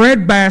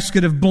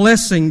breadbasket of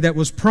blessing that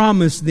was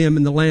promised them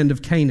in the land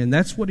of Canaan.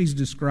 That's what he's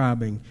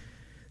describing.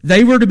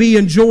 They were to be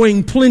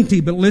enjoying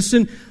plenty, but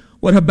listen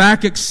what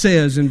Habakkuk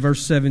says in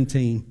verse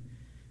 17.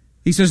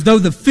 He says, though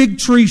the fig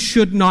tree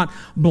should not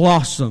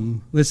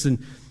blossom.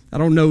 Listen, I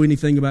don't know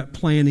anything about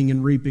planting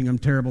and reaping. I'm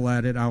terrible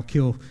at it. I'll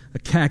kill a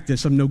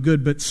cactus. I'm no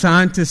good. But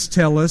scientists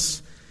tell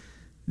us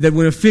that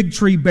when a fig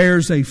tree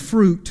bears a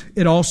fruit,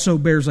 it also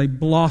bears a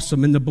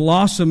blossom. And the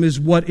blossom is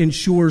what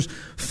ensures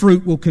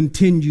fruit will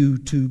continue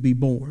to be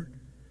born.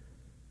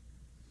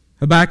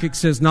 Habakkuk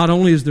says, not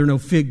only is there no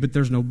fig, but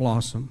there's no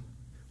blossom.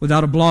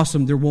 Without a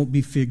blossom, there won't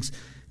be figs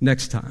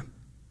next time.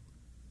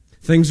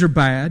 Things are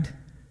bad,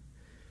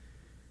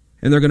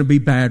 and they're going to be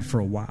bad for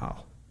a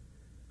while.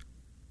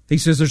 He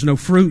says there's no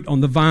fruit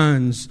on the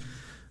vines.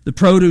 The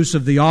produce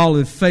of the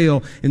olive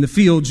fail, and the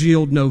fields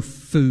yield no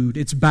food.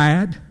 It's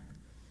bad.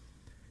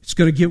 It's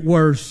going to get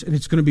worse, and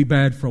it's going to be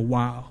bad for a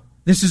while.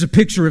 This is a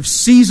picture of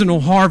seasonal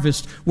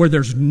harvest where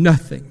there's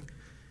nothing.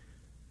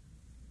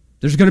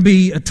 There's going to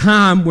be a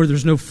time where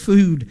there's no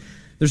food,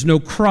 there's no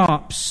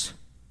crops.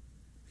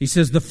 He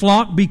says the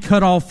flock be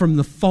cut off from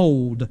the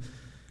fold,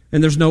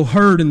 and there's no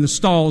herd in the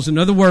stalls. In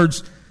other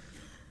words,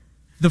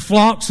 the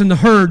flocks and the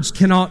herds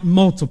cannot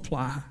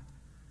multiply.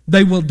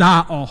 They will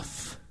die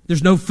off.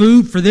 There's no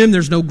food for them.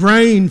 There's no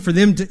grain for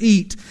them to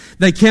eat.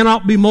 They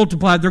cannot be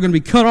multiplied. They're going to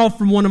be cut off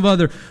from one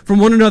another,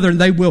 and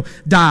they will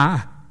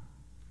die.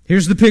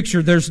 Here's the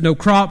picture. There's no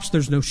crops.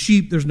 There's no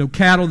sheep. There's no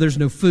cattle. There's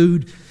no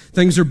food.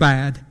 Things are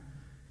bad.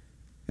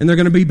 And they're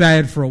going to be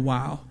bad for a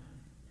while.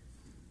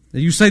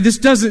 Now you say, this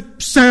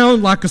doesn't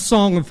sound like a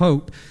song of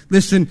hope.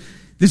 Listen,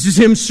 this is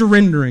him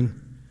surrendering.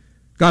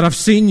 God, I've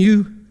seen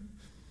you.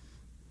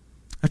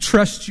 I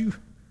trust you.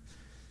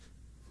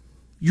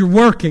 You're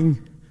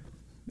working.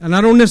 And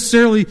I don't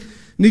necessarily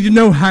need to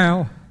know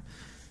how.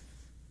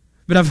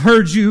 But I've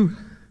heard you.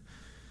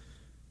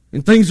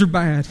 And things are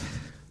bad.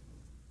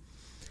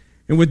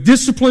 And with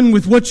discipline,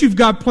 with what you've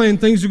got planned,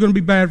 things are going to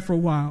be bad for a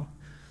while.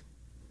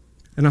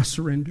 And I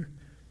surrender.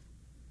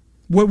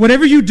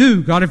 Whatever you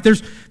do, God, if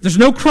there's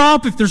no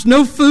crop, if there's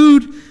no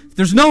food, if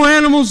there's no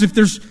animals, if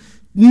there's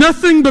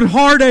nothing but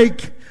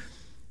heartache,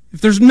 if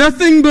there's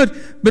nothing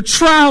but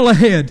trial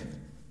ahead,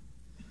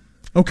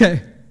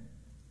 okay.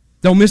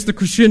 Don't miss the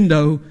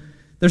crescendo.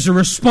 There's a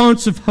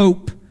response of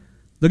hope.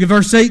 Look at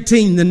verse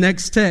 18, the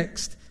next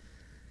text.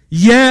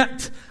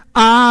 Yet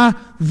I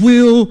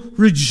will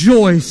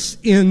rejoice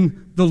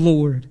in the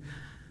Lord.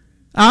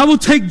 I will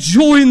take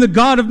joy in the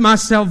God of my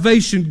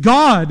salvation.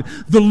 God,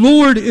 the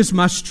Lord, is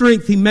my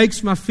strength. He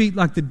makes my feet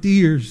like the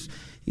deer's.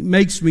 He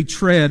makes me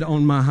tread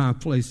on my high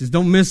places.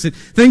 Don't miss it.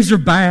 Things are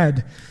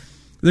bad.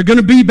 They're going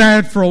to be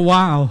bad for a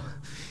while.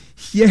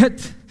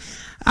 Yet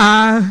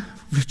I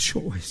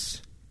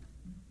rejoice.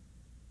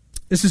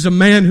 This is a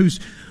man who's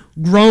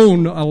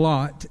grown a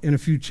lot in a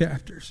few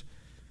chapters.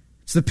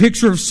 It's the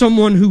picture of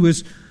someone who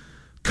has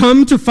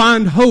come to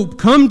find hope,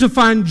 come to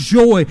find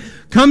joy,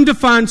 come to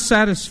find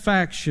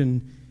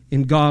satisfaction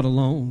in God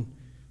alone.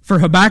 For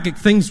Habakkuk,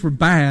 things were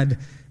bad,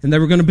 and they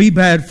were going to be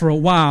bad for a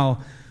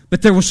while.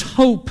 But there was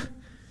hope.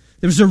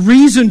 There was a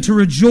reason to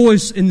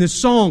rejoice in this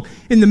song.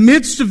 In the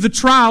midst of the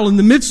trial, in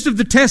the midst of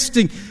the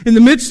testing, in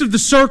the midst of the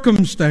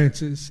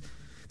circumstances,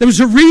 there was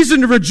a reason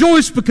to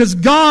rejoice because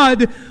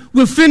God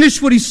will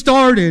finish what He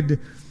started.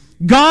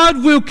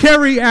 God will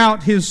carry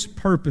out His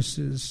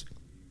purposes.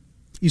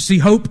 You see,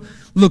 hope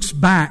looks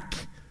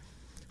back.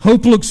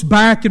 Hope looks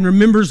back and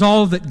remembers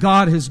all that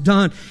God has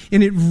done,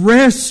 and it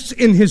rests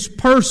in His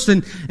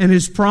person and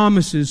His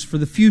promises for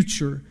the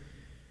future.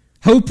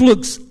 Hope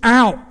looks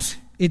out.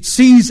 It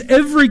sees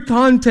every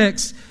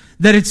context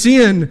that it's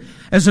in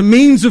as a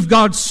means of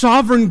God's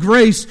sovereign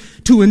grace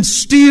to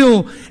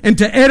instill and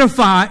to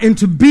edify and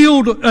to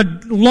build a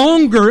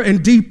longer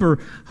and deeper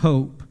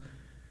hope.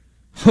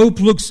 Hope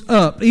looks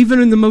up, even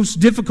in the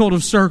most difficult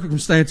of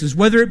circumstances,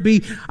 whether it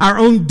be our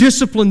own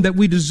discipline that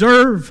we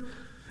deserve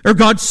or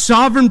God's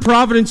sovereign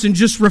providence in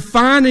just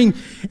refining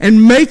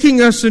and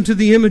making us into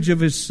the image of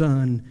His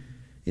Son.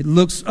 It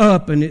looks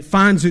up and it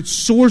finds its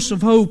source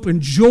of hope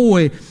and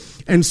joy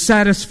and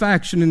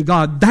satisfaction in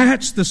God.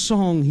 That's the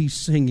song he's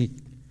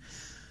singing.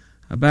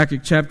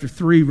 Habakkuk chapter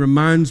 3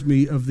 reminds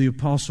me of the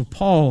Apostle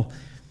Paul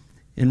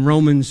in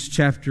Romans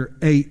chapter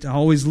 8. I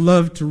always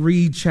love to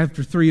read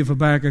chapter 3 of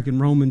Habakkuk and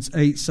Romans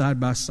 8 side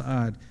by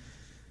side.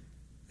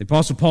 The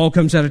Apostle Paul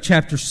comes out of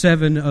chapter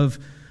 7 of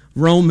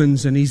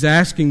Romans and he's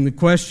asking the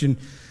question,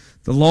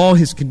 the law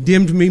has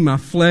condemned me, my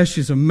flesh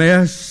is a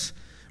mess.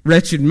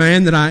 Wretched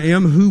man that I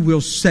am, who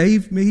will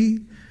save me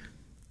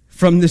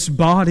from this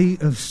body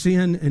of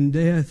sin and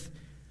death?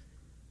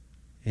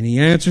 And he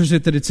answers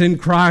it that it's in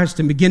Christ.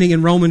 And beginning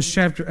in Romans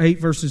chapter 8,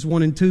 verses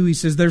 1 and 2, he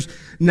says, there's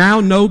now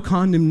no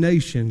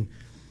condemnation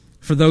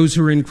for those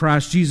who are in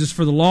Christ Jesus.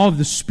 For the law of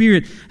the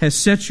Spirit has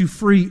set you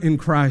free in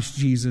Christ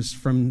Jesus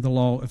from the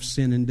law of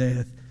sin and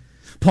death.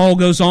 Paul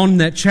goes on in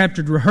that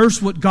chapter to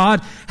rehearse what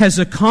God has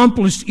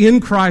accomplished in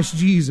Christ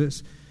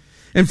Jesus.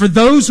 And for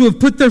those who have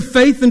put their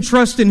faith and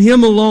trust in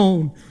Him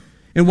alone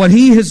and what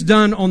He has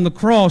done on the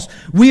cross,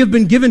 we have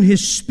been given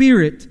His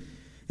Spirit.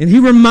 And He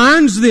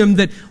reminds them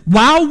that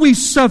while we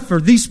suffer,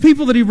 these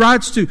people that He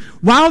writes to,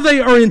 while they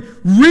are in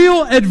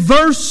real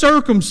adverse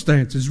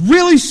circumstances,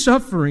 really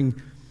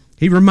suffering,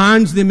 He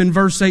reminds them in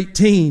verse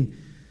 18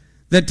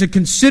 that to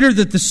consider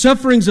that the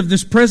sufferings of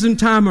this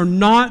present time are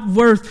not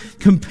worth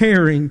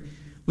comparing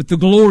with the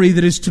glory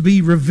that is to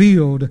be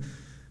revealed.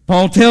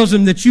 Paul tells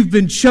them that you've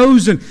been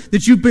chosen,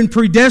 that you've been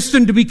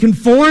predestined to be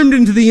conformed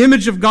into the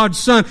image of God's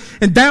Son,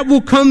 and that will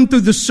come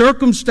through the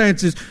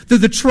circumstances, through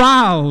the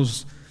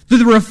trials, through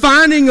the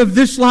refining of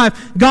this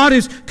life. God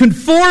is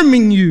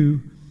conforming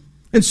you.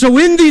 And so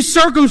in these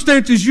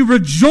circumstances, you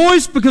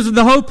rejoice because of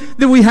the hope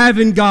that we have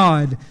in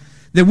God.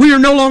 That we are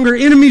no longer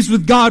enemies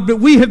with God,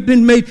 but we have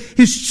been made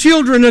His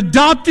children,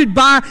 adopted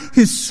by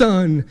His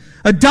Son,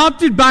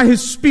 adopted by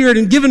His Spirit,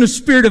 and given a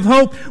spirit of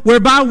hope,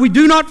 whereby we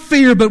do not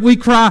fear, but we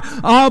cry,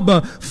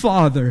 Abba,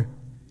 Father.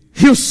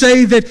 He'll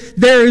say that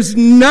there is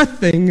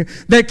nothing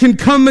that can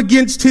come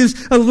against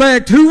His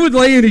elect. Who would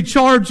lay any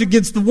charge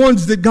against the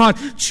ones that God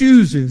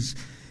chooses?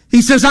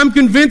 He says, I'm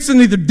convinced that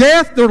neither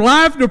death, nor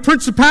life, nor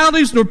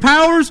principalities, nor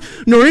powers,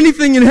 nor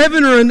anything in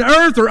heaven or in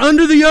earth or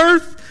under the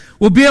earth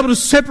will be able to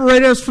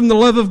separate us from the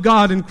love of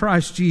God in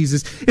Christ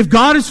Jesus. If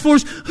God is for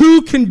us,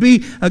 who can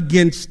be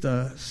against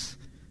us?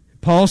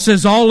 Paul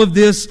says all of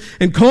this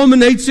and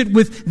culminates it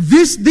with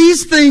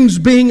these things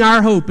being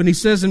our hope. And he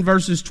says in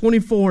verses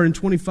 24 and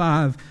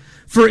 25,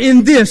 for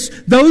in this,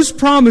 those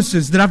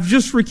promises that I've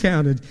just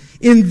recounted,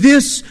 in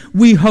this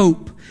we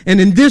hope,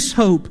 and in this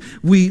hope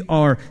we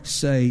are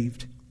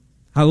saved.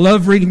 I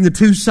love reading the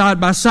two side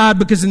by side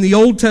because in the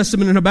Old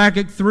Testament in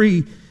Habakkuk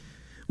 3,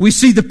 we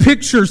see the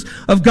pictures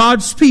of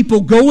God's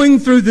people going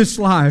through this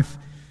life.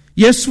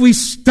 Yes, we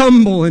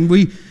stumble and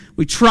we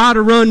try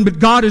to run, but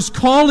God is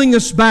calling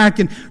us back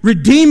and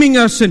redeeming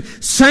us and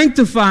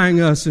sanctifying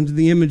us into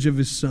the image of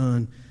His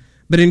Son.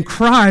 But in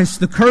Christ,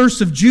 the curse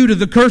of Judah,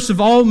 the curse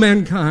of all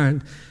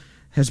mankind,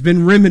 has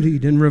been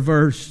remedied and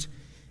reversed.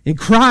 In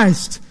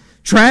Christ,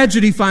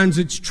 tragedy finds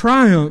its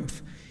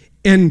triumph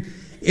in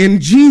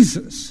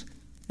Jesus.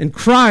 In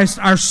Christ,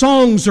 our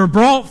songs are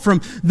brought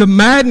from the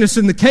madness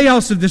and the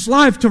chaos of this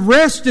life to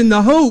rest in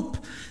the hope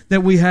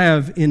that we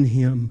have in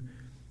Him.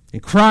 In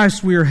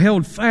Christ, we are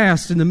held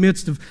fast in the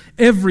midst of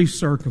every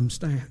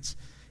circumstance.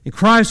 In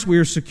Christ, we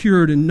are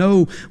secured, and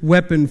no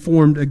weapon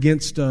formed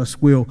against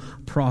us will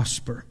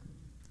prosper.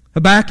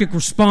 Habakkuk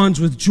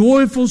responds with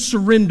joyful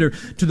surrender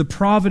to the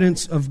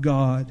providence of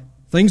God.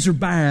 Things are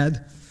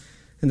bad,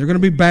 and they're going to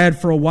be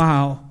bad for a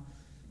while.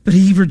 But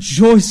he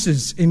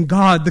rejoices in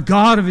God, the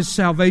God of his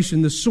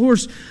salvation, the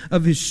source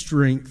of his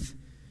strength.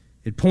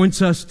 It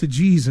points us to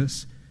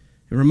Jesus.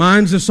 It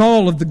reminds us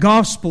all of the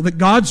gospel, that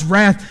God's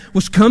wrath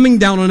was coming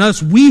down on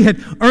us. We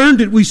had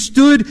earned it. We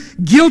stood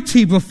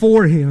guilty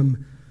before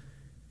Him.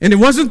 And it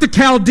wasn't the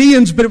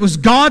Chaldeans, but it was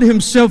God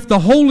Himself, the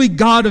holy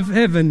God of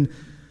heaven,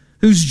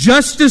 whose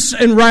justice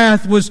and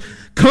wrath was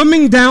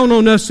coming down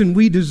on us, and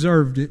we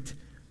deserved it.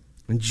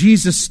 And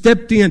Jesus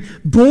stepped in,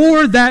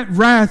 bore that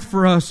wrath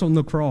for us on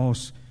the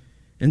cross.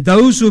 And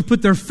those who have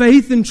put their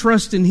faith and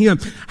trust in Him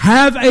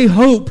have a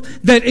hope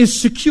that is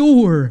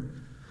secure.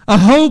 A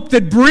hope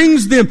that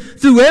brings them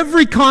through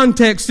every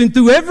context and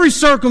through every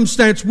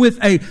circumstance with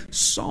a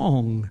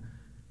song.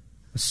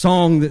 A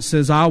song that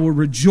says, I will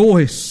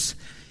rejoice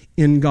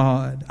in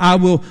God. I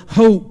will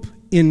hope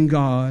in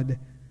God,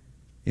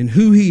 in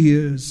who He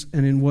is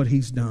and in what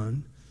He's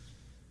done.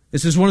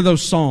 This is one of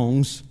those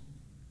songs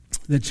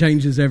that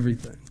changes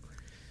everything.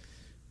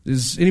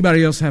 Does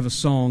anybody else have a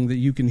song that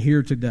you can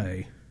hear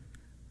today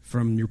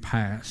from your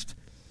past?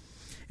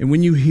 And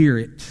when you hear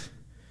it,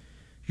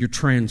 you're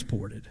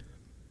transported.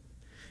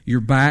 You're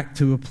back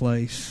to a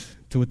place,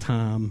 to a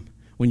time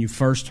when you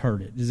first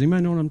heard it. Does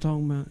anybody know what I'm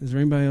talking about? Is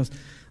there anybody else?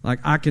 Like,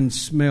 I can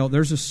smell,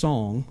 there's a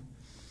song,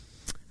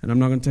 and I'm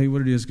not going to tell you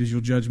what it is because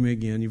you'll judge me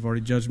again. You've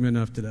already judged me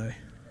enough today.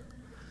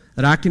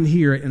 That I can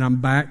hear it, and I'm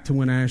back to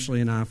when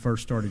Ashley and I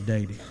first started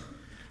dating.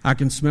 I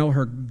can smell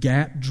her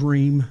Gap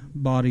Dream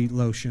body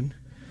lotion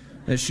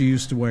that she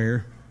used to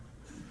wear.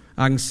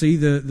 I can see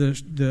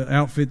the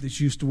outfit that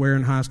she used to wear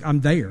in high school. I'm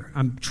there.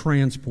 I'm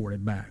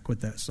transported back with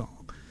that song.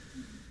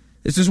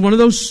 This is one of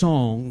those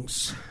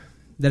songs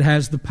that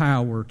has the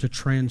power to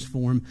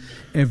transform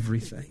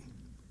everything.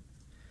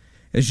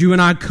 As you and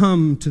I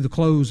come to the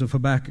close of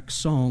Habakkuk's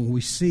song,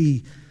 we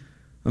see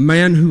a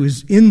man who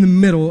is in the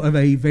middle of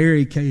a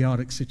very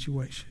chaotic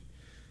situation.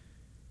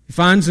 He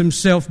finds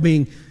himself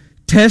being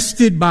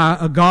tested by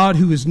a God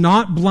who is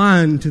not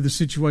blind to the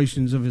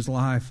situations of his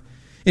life.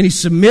 And he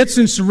submits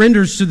and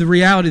surrenders to the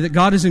reality that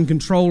God is in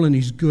control and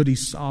He's good,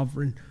 He's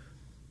sovereign.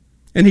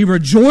 And he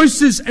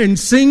rejoices and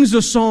sings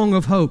a song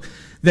of hope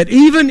that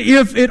even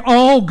if it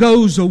all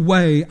goes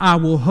away, I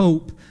will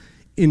hope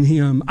in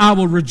Him. I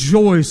will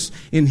rejoice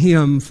in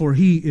Him, for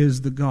He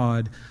is the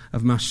God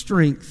of my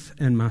strength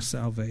and my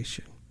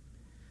salvation.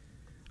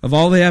 Of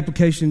all the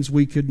applications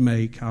we could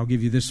make, I'll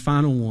give you this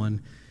final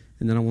one,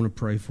 and then I want to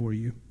pray for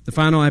you. The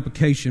final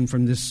application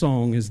from this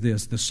song is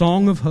this. The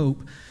song of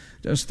hope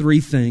does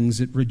three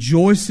things. It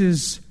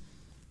rejoices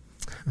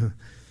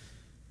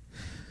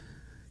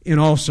in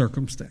all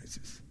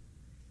circumstances.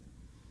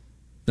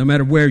 No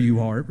matter where you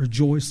are, it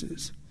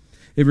rejoices.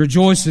 It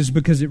rejoices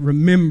because it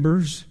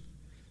remembers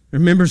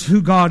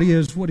who God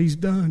is, what He's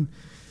done.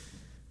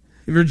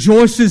 It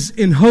rejoices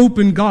in hope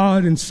in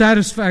God and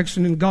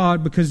satisfaction in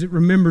God because it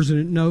remembers and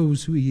it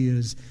knows who He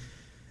is.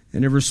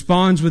 And it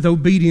responds with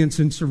obedience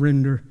and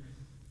surrender,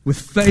 with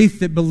faith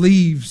that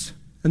believes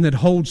and that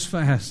holds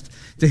fast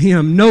to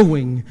Him,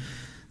 knowing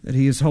that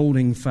He is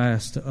holding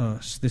fast to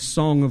us. This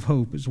song of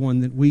hope is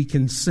one that we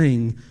can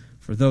sing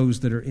for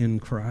those that are in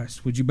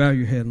Christ. Would you bow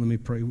your head and let me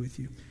pray with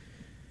you?